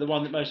 but the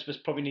one that most of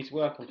us probably need to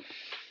work on.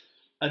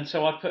 And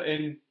so I put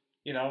in,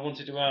 I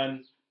wanted to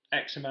earn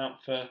X amount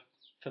for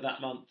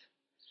that month.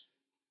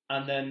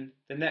 And then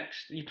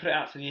you put it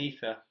out to the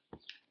ether.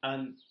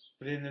 And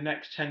within the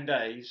next 10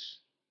 days,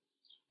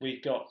 we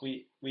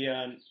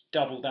earned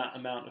double that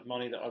amount of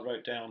money that I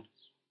wrote down.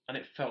 And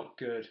it felt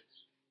good.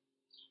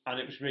 And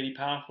it was really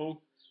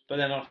powerful. But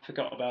then I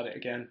forgot about it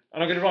again.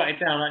 And I'm going to write it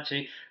down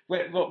actually.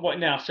 What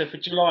now? So for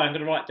July, I'm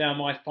going to write down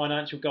my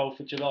financial goal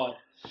for July.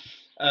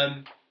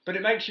 But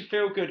it makes you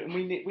feel good, and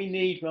we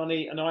need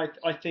money. And I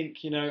think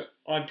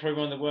I'm probably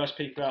one of the worst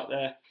people out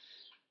there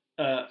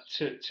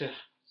to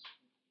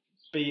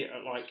be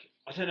like,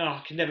 I don't know.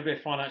 I can never be a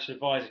financial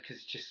advisor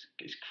because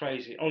it's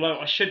crazy. Although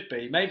I should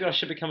be. Maybe I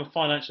should become a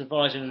financial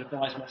advisor and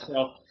advise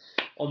myself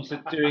onto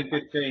doing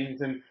good things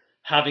and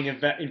having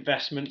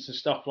investments and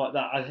stuff like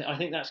that. I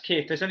think that's key.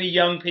 If there's any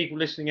young people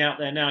listening out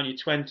there now in your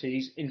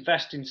 20s,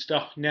 invest in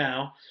stuff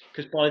now,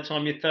 because by the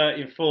time you're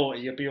 30 and 40,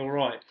 you'll be all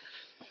right.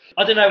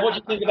 I don't know. What do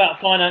you think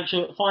about finance?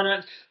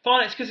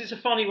 Because it's a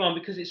funny one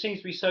because it seems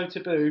to be so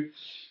taboo.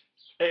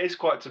 It is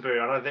quite taboo,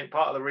 and I think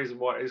part of the reason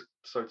why it is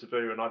so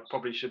taboo, and I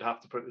probably should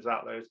have to put this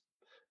out there, is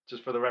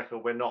just for the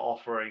record, we're not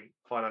offering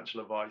financial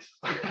advice.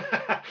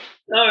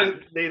 No.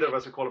 Neither of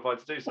us are qualified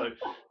to do so.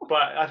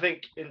 But I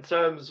think in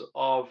terms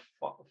of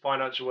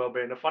financial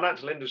well-being, the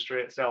financial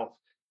industry itself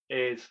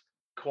is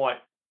quite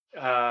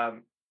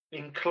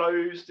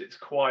enclosed. It's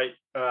quite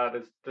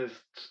there's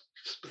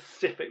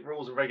specific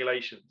rules and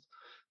regulations.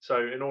 So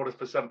in order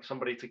for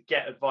somebody to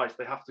get advice,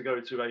 they have to go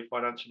to a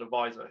financial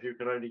advisor who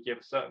can only give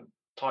a certain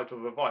type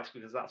of advice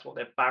because that's what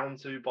they're bound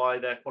to by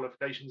their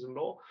qualifications in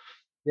law.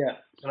 Yeah.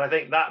 And I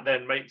think that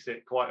then makes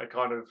it quite a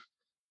kind of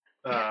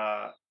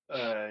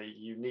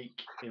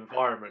unique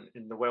environment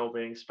in the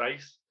well-being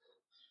space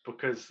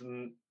because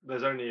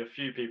there's only a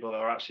few people that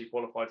are actually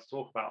qualified to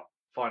talk about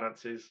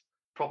finances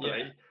properly.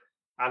 Yeah.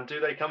 And do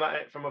they come at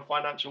it from a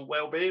financial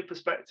well-being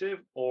perspective,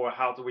 or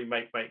how do we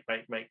make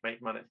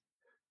money,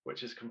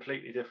 which is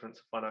completely different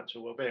to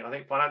financial well-being? I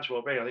think financial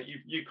well-being, I think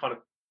you kind of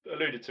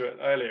alluded to it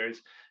earlier,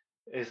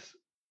 is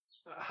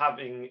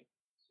having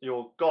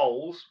your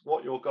goals,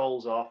 what your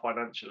goals are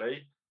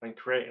financially, and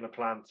creating a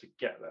plan to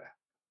get there.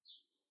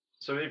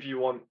 So if you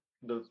want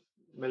the $1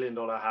 million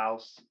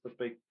house, the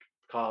big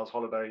cars,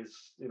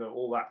 holidays,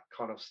 all that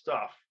kind of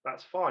stuff,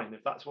 that's fine.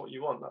 If that's what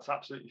you want, that's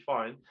absolutely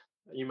fine.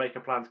 You make a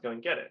plan to go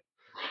and get it.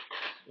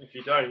 If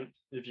you don't,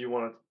 if you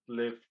want to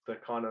live the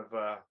kind of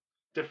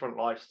different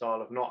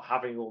lifestyle of not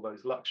having all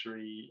those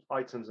luxury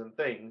items and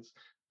things,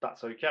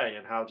 that's okay.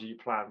 And how do you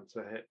plan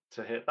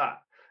to hit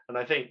that? And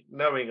I think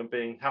knowing and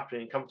being happy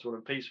and comfortable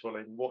and peaceful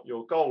in what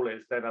your goal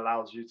is then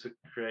allows you to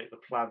create the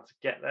plan to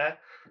get there.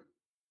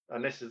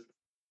 And this is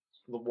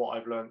what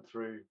I've learned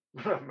through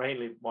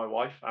mainly my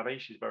wife, Annie.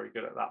 She's very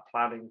good at that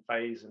planning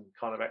phase and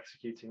kind of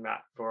executing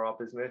that for our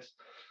business.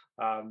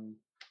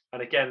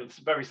 And again, it's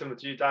very similar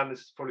to you, Dan. This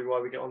is probably why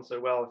we get on so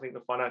well. I think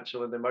the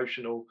financial and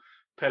emotional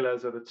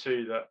pillars are the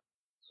two that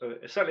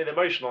certainly the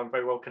emotional, I'm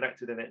very well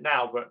connected in it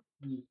now, but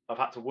I've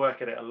had to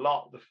work at it a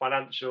lot. The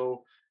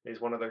financial is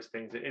one of those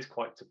things. It is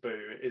quite taboo.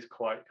 It is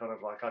quite kind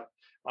of like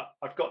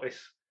I've got this.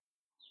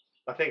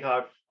 I think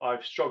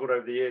I've struggled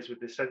over the years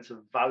with this sense of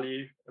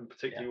value and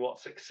particularly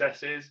what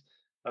success is.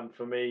 And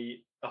for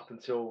me, up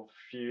until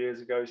a few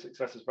years ago,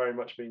 success has very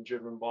much been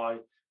driven by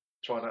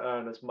trying to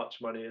earn as much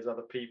money as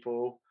other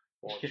people,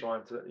 or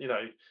trying to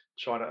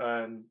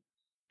earn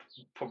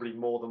probably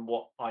more than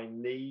what I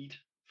need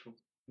for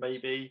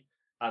maybe,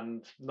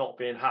 and not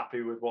being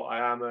happy with what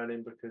I am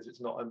earning because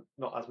it's not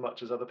as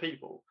much as other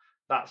people.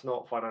 That's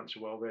not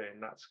financial well-being.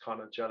 That's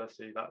kind of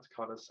jealousy. That's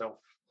kind of self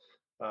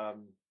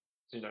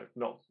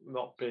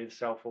not being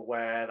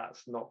self-aware.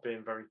 That's not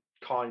being very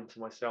kind to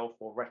myself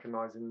or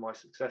recognizing my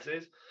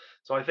successes.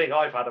 So I think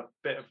I've had a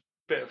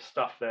bit of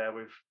stuff there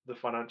with the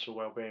financial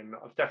well-being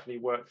that I've definitely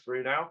worked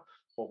through now,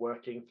 or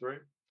working through.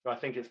 I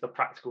think it's the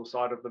practical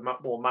side of the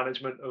more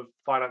management of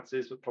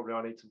finances that probably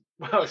I need to.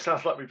 Well, it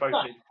sounds like we both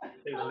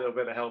need a little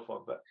bit of help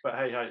on, but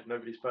hey,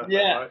 nobody's perfect,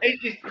 right?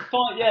 It's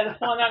fine. Yeah, the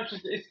financial.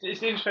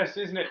 It's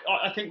interesting, isn't it?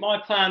 I think my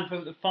plan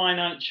for the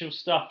financial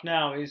stuff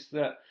now is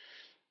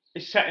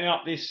setting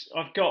up this.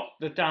 I've got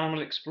the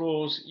Danimal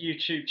Explorers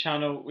YouTube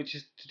channel, which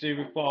is to do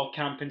with wild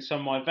camping, some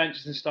of my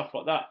adventures and stuff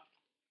like that.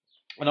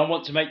 And I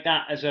want to make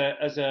that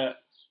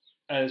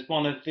as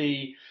one of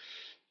the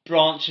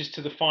branches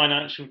to the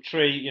financial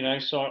tree,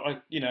 So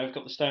I've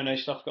got the Stone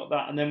Age stuff, got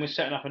that, and then we're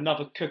setting up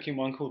another cooking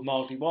one called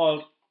Mildly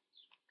Wild,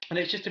 and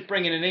it's just to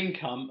bring in an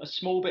income, a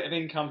small bit of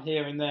income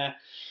here and there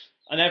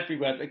and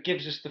everywhere that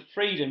gives us the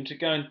freedom to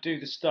go and do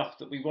the stuff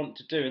that we want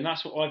to do. And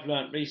that's what I've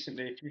learned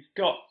recently. If you've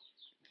got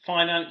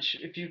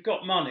if you've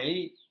got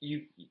money,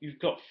 you've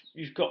got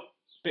a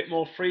bit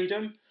more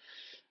freedom.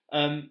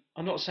 I'm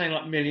not saying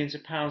like millions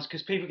of pounds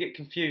because people get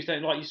confused.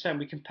 Like you're saying,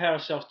 we compare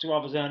ourselves to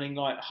others earning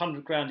like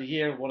 100 grand a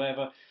year or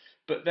whatever,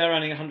 but they're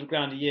earning 100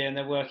 grand a year and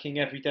they're working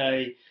every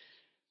day,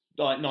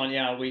 like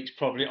 90-hour weeks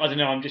probably. I don't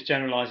know. I'm just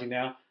generalising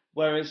now.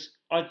 Whereas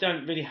I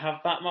don't really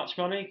have that much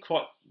money.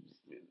 Quite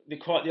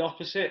the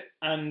opposite.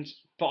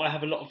 But I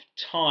have a lot of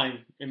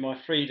time in my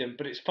freedom.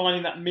 But it's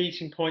finding that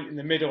meeting point in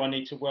the middle I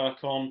need to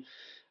work on,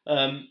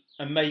 and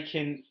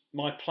making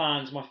my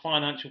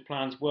financial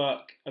plans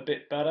work a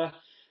bit better.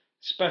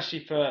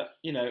 Especially for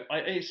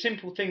it's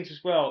simple things as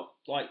well,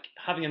 like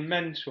having a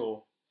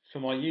mentor for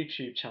my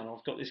YouTube channel.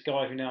 I've got this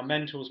guy who now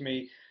mentors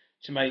me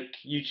to make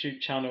YouTube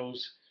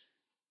channels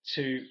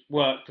to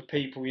work for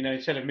people.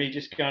 Instead of me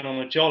just going on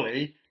a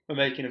jolly and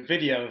making a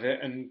video of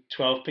it and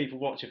 12 people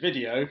watch a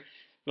video,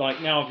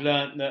 like now I've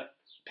learned that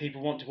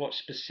people want to watch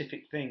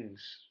specific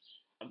things,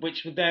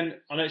 which would then,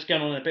 I know it's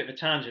going on a bit of a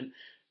tangent,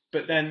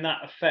 but then that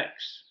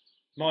affects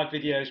my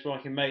videos where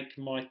I can make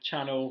my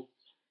channel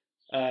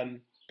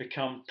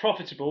become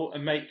profitable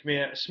and make me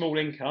a small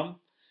income.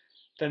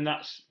 Then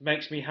that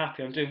makes me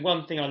happy. I'm doing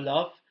one thing I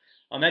love.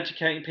 I'm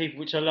educating people,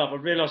 which I love. I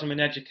realise I'm an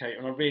educator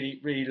and I really,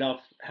 really love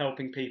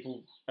helping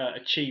people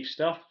achieve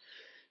stuff.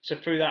 So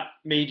through that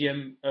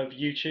medium of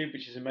YouTube,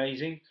 which is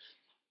amazing,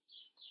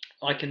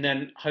 I can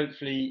then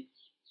hopefully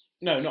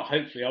no, not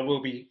hopefully, I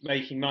will be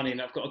making money,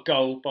 and I've got a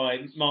goal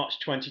by March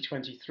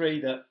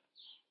 2023 that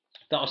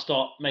I'll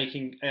start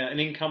making an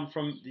income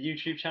from the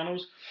YouTube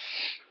channels.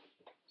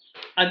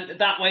 And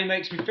that way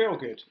makes me feel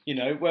good,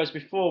 Whereas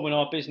before, when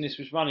our business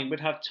was running, we'd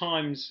have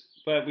times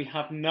where we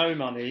have no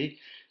money,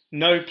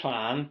 no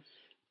plan,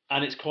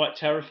 and it's quite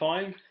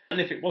terrifying.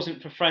 And if it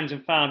wasn't for friends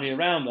and family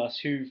around us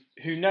who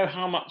know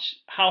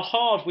how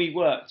hard we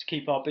work to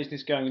keep our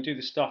business going and do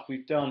the stuff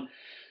we've done,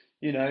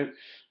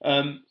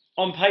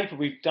 on paper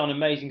we've done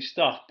amazing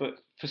stuff, but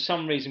for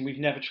some reason we've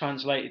never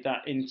translated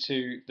that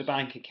into the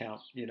bank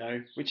account,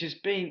 which has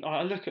been,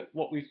 I look at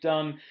what we've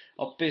done,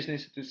 our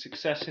business, the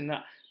success in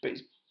that, but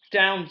it's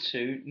down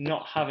to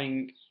not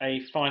having a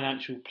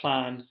financial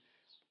plan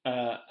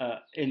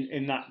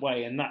in that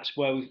way, and that's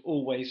where we've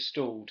always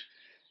stalled.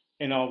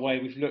 In our way,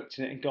 we've looked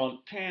at it and gone,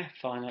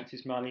 finance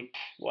is money,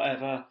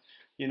 whatever,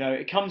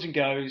 it comes and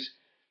goes.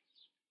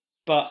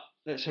 But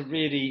that's a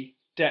really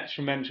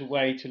detrimental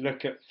way to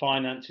look at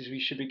finances. We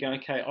should be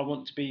going, okay,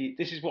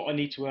 this is what I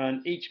need to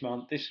earn each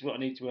month, this is what I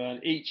need to earn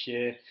each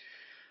year,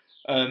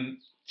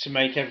 to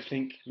make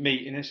everything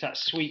meet. And it's that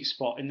sweet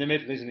spot in the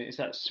middle, isn't it? It's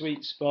that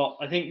sweet spot.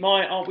 I think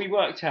we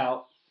worked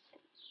out,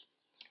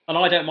 and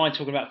I don't mind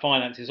talking about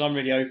finances, I'm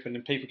really open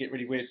and people get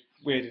really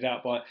weirded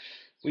out by it.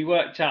 We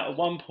worked out at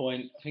one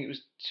point, I think it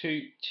was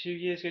two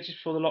years ago, just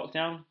before the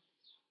lockdown.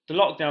 The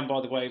lockdown, by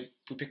the way,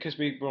 because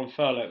we were on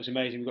furlough, it was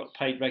amazing. We got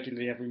paid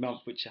regularly every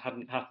month, which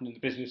hadn't happened in the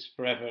business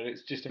forever.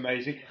 It's just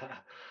amazing.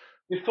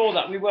 Before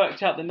that, we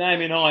worked out that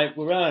Naomi and I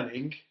were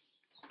earning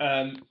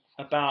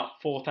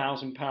about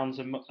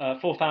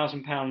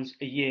 £4,000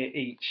 a year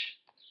each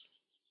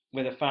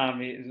with a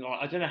family.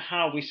 I don't know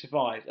how we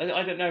survived.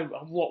 I don't know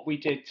what we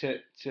did to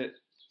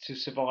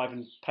survive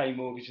and pay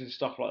mortgages and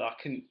stuff like that. I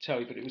couldn't tell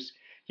you, but it was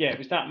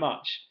that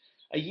much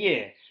a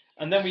year.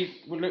 And then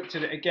we looked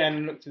at it again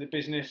and looked at the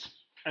business,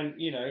 and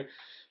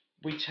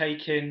we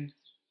take in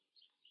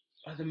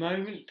at the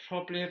moment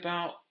probably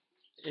about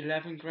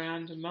 11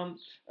 grand a month.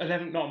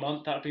 11, not a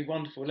month, that would be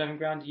wonderful. 11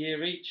 grand a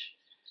year each,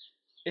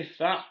 if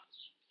that.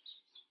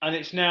 And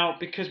it's now,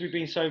 because we've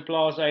been so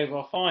blasé with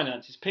our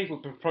finances, people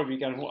are probably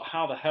going, "What?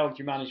 How the hell do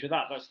you manage with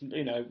that? That's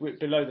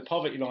below the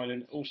poverty line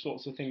and all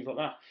sorts of things like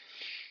that."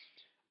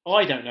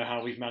 I don't know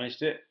how we've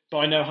managed it, but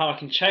I know how I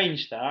can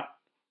change that,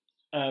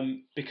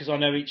 because I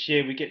know each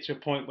year we get to a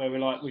point where we're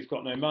like, we've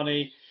got no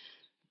money.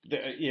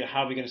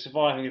 How are we going to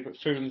survive? I'm going to put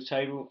food on the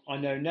table. I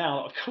know now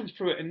that I've gone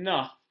through it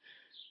enough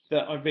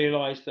that I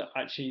realise that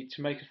actually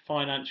to make a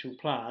financial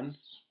plan,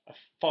 a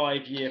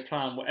 5-year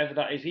plan, whatever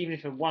that is, even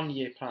if a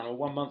 1-year plan or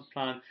 1-month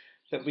plan,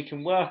 that we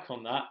can work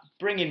on that,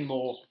 bring in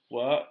more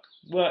work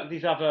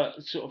these other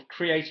sort of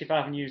creative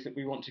avenues that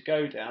we want to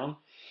go down,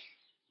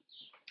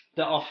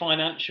 that our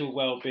financial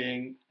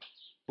well-being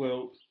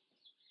will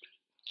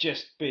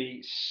just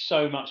be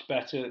so much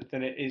better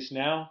than it is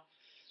now.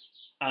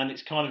 And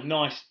it's kind of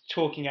nice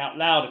talking out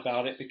loud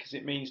about it, because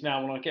it means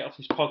now when I get off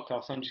this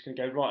podcast, I'm just going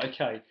to go, right,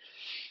 okay,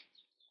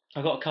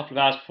 I've got a couple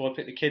of hours before I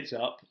pick the kids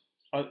up.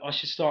 I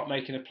should start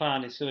making a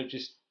plan instead of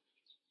just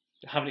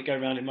having it go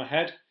around in my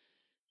head,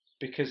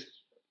 because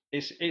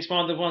it's one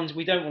of the ones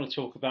we don't want to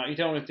talk about, you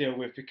don't want to deal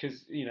with,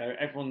 because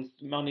everyone's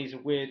money's a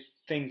weird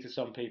thing to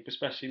some people,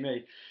 especially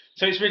me.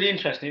 So it's really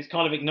interesting. It's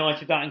kind of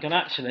ignited that and gone,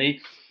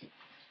 actually,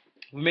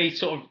 me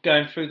sort of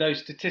going through those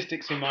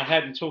statistics in my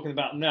head and talking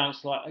about them now,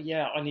 it's like,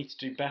 yeah, I need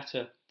to do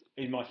better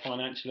in my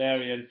financial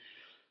area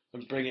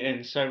and bring it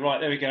in. So,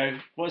 right, there we go.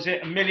 What is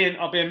it? 1 million?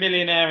 I'll be a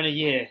millionaire in a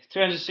year.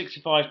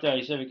 365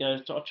 days. There we go.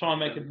 I'll try and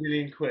make £1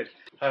 million.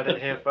 Heard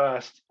it here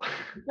first.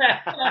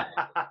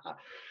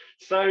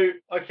 So,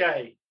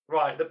 okay,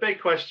 right. The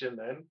big question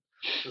then,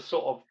 to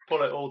sort of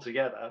pull it all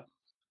together,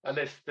 and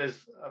there's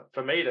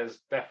for me, there's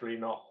definitely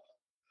not.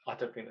 I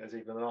don't think there's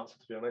even an answer,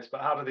 to be honest.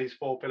 But how do these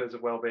 4 pillars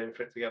of well-being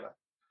fit together?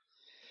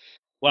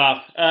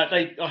 Wow,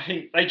 I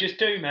think they just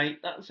do, mate.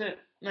 That's it.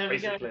 There we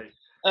go.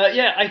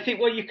 Yeah, I think,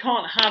 well, you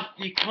can't have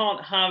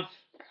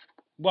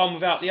one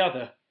without the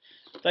other.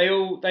 They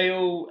all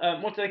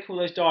what do they call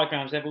those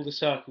diagrams? They have all the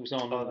circles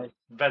on.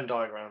 Venn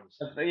diagrams.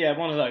 Yeah,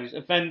 one of those.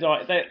 A Venn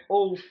diagram. They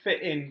all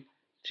fit in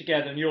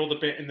together, and you're the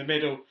bit in the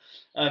middle.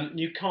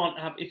 You can't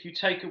have, if you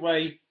take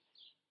away.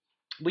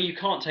 Well, you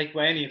can't take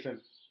away any of them.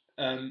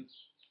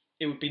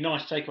 It would be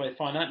nice to take away the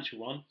financial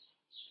one,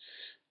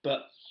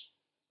 but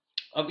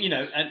but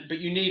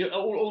you need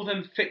all of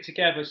them fit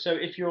together. So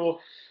if you're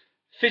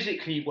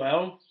physically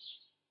well,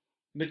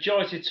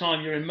 majority of the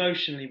time you're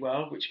emotionally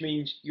well, which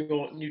means you're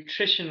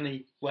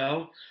nutritionally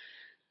well,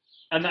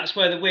 and that's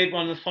where the weird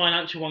one, the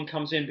financial one,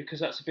 comes in,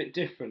 because that's a bit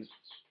different.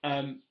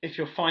 If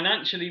you're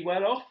financially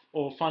well off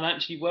or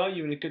financially well,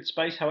 you're in a good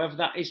space, however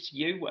that is to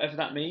you, whatever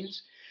that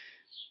means.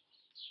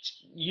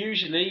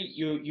 Usually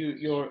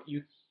you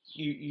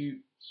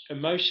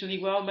emotionally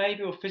well,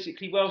 maybe, or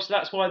physically well. So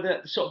that's why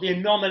the sort of the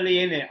anomaly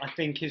in it, I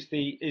think, is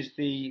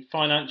the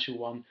financial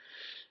one.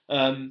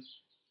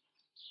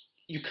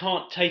 You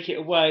can't take it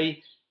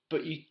away,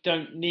 but you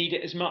don't need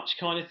it as much,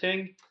 kind of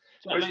thing.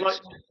 That It's makes like,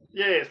 sense.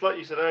 yeah, it's like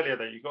you said earlier.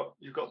 Though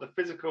you've got the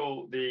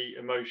physical, the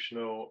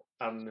emotional,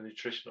 and the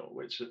nutritional,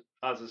 which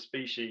as a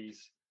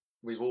species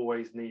we've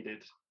always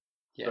needed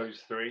Yeah.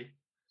 those three.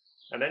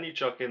 And then you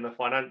chuck in the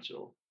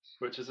financial,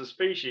 which as a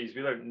species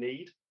we don't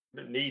need.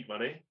 We don't need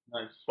money,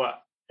 No.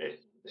 but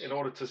in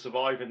order to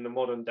survive in the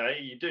modern day,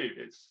 you do.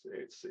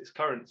 It's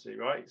currency,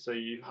 right? So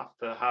you have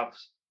to have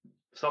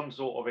some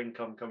sort of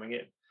income coming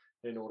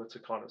in order to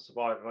kind of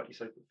survive. And like you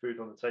say, put food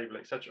on the table,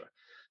 etc.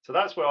 So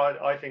that's where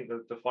I think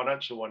that the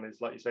financial one is,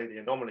 like you say, the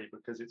anomaly,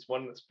 because it's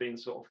one that's been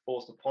sort of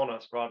forced upon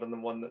us rather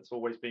than one that's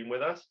always been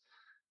with us,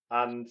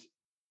 and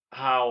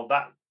how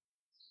that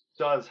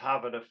does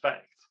have an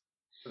effect.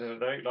 You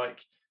know, like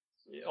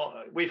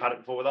we've had it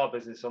before with our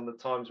business on the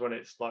times when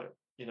it's like,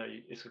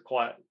 it's a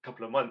quiet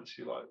couple of months.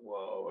 You're like,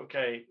 whoa,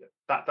 okay,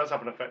 that does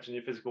have an effect on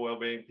your physical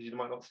well-being, because you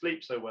might not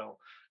sleep so well,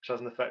 which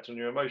has an effect on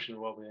your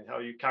emotional well-being, how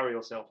you carry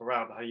yourself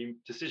around, how you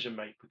decision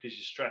make because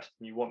you're stressed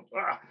and you want,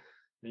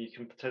 and you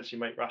can potentially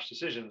make rash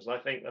decisions. And I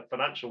think that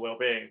financial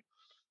well-being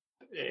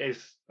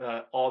is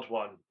an odd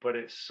one, but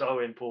it's so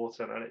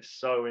important and it's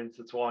so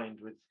intertwined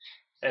with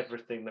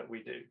everything that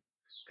we do,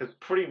 because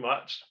pretty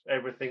much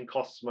everything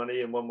costs money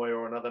in one way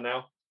or another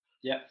now,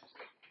 Yeah.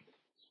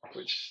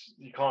 which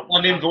you can't.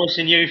 I'm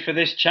invoicing you for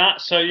this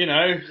chat, so you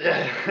know.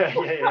 Yeah,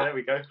 yeah, there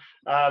we go.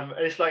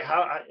 It's like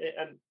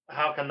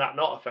how can that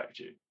not affect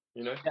you?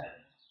 You know.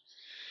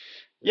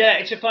 Yeah,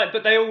 it's a fight,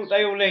 but they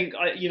all link.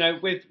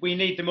 We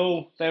need them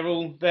all. They're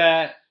all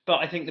there. But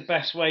I think the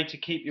best way to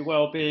keep your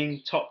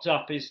well-being topped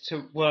up is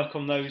to work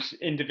on those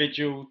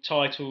individual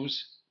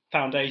titles,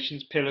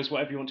 foundations, pillars,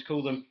 whatever you want to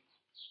call them,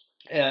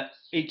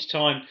 each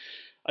time,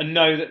 and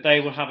know that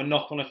they will have a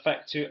knock-on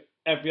effect to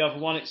every other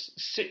one. It's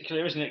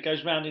circular, isn't it? It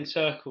goes round in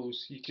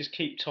circles. You just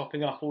keep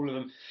topping up all of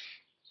them,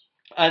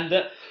 and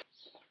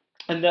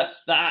that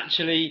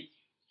actually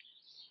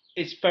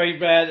it's very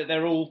rare that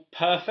they're all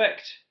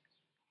perfect.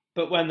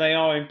 But when they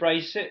are,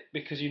 embrace it,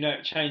 because you know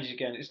it changes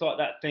again. It's like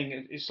that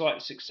thing. It's like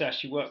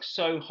success. You work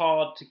so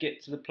hard to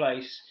get to the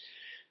place,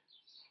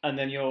 and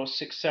then you're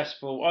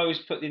successful. I always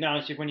put the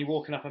analogy of when you're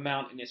walking up a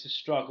mountain, it's a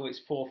struggle. It's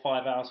 4 or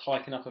 5 hours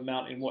hiking up a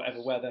mountain,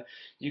 whatever weather.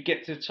 You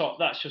get to the top,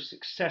 that's your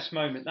success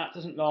moment. That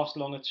doesn't last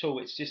long at all.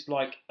 It's just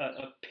like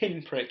a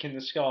pinprick in the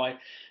sky.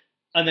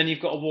 And then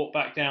you've got to walk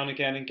back down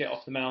again and get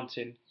off the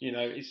mountain.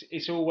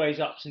 It's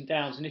always ups and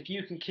downs. And if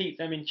you can keep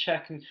them in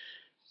check and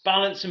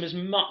balance them as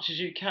much as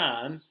you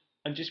can,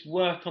 and just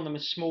work on them a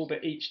small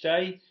bit each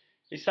day.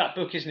 It's that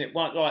book, isn't it?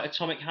 Like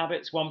Atomic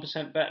Habits,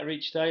 1% better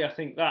each day. I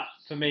think that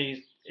for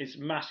me is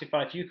massive.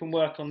 If you can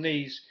work on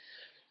these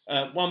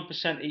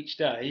 1% each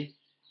day,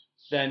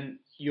 then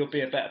you'll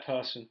be a better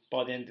person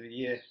by the end of the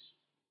year.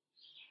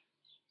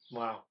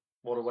 Wow,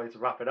 what a way to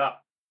wrap it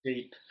up.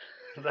 Deep.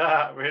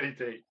 That really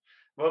deep.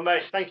 Well,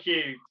 mate, thank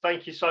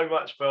you so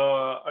much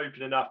for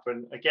opening up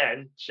and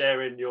again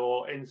sharing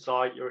your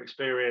insight, your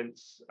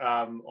experience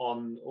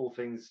on all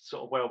things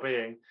sort of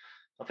well-being.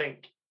 I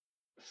think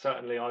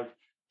certainly I've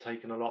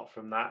taken a lot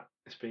from that.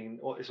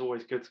 It's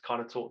always good to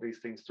kind of talk these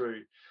things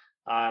through,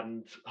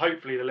 and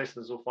hopefully the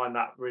listeners will find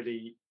that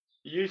really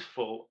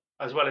useful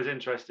as well as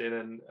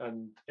interesting,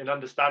 and in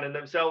understanding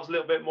themselves a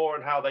little bit more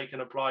and how they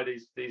can apply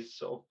these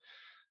sort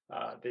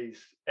of these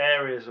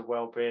areas of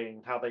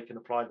well-being, how they can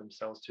apply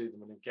themselves to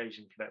them and engage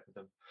and connect with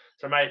them.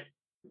 So, mate,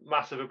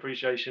 massive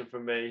appreciation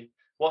from me.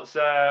 What's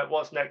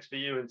next for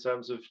you in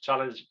terms of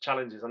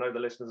challenges? I know the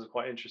listeners are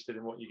quite interested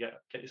in what you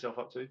get yourself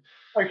up to.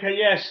 Okay,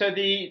 yeah. So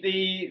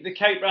the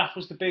Cape Wrath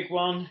was the big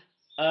one.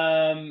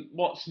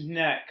 What's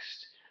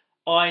next?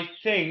 I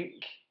think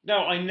no,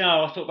 I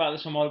know. I thought about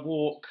this on my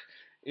walk.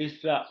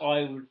 Is that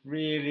I would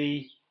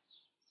really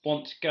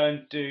want to go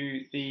and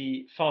do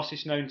the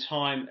fastest known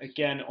time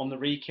again on the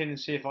Wrekin and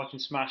see if I can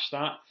smash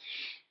that.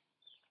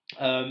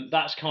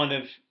 That's kind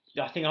of,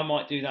 I think I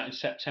might do that in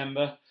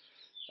September.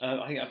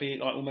 I think that'll be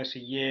like almost a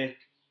year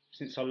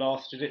since I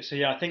last did it. So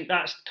yeah, I think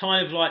that's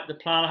kind of like the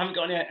plan. I haven't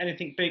got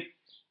anything big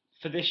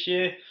for this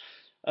year.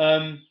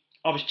 I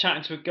was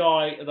chatting to a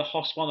guy at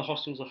one of the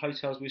hostels or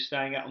hotels we were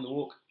staying at on the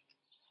walk,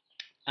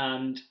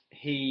 and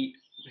he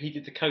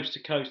did the coast to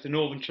coast, the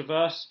Northern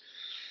Traverse,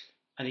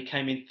 and he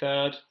came in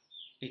third.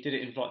 He did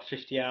it in like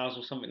 50 hours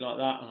or something like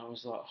that, and I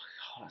was like,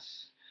 oh, God,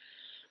 that's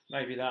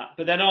maybe that.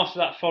 But then after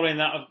that, following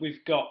that,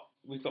 we've got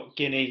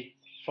Guinea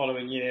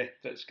following year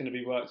that's going to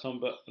be worked on,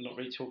 but I'm not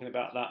really talking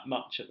about that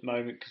much at the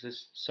moment because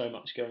there's so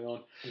much going on.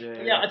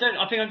 Yeah.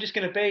 I think I'm just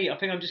going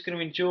to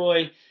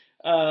enjoy.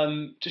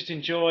 Just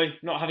enjoy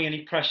not having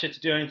any pressure to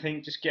do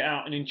anything. Just get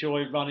out and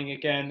enjoy running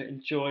again.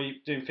 Enjoy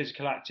doing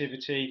physical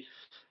activity,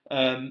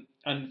 and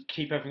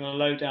keep everything on a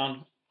low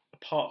down.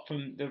 Apart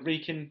from the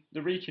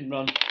Wrekin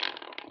run,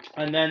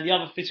 and then the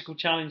other physical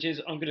challenges,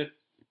 I'm going to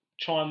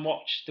try and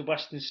watch the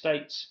Western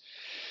States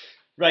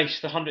race,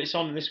 the 100. It's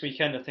on this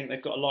weekend. I think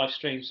they've got a live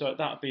stream, so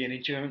that'll be an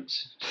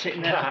endurance.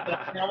 Sitting there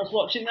for hours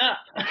watching that.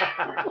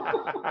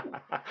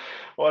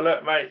 Well,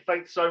 look, mate,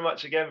 thanks so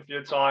much again for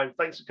your time.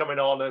 Thanks for coming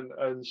on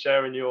and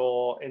sharing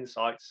your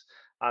insights.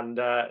 And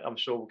I'm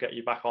sure we'll get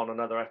you back on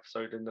another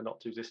episode in the not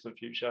too distant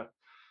future.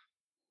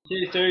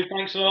 Cheers, dude.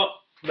 Thanks a lot.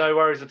 No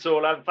worries at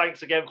all. And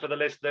thanks again for the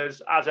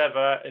listeners. As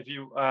ever, if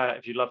you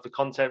love the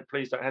content,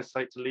 please don't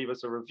hesitate to leave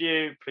us a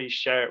review. Please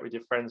share it with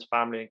your friends,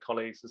 family, and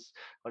colleagues, as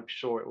I'm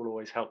sure it will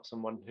always help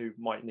someone who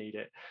might need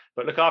it.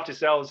 But look after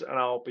yourselves, and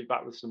I'll be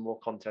back with some more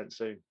content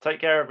soon.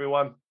 Take care,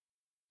 everyone.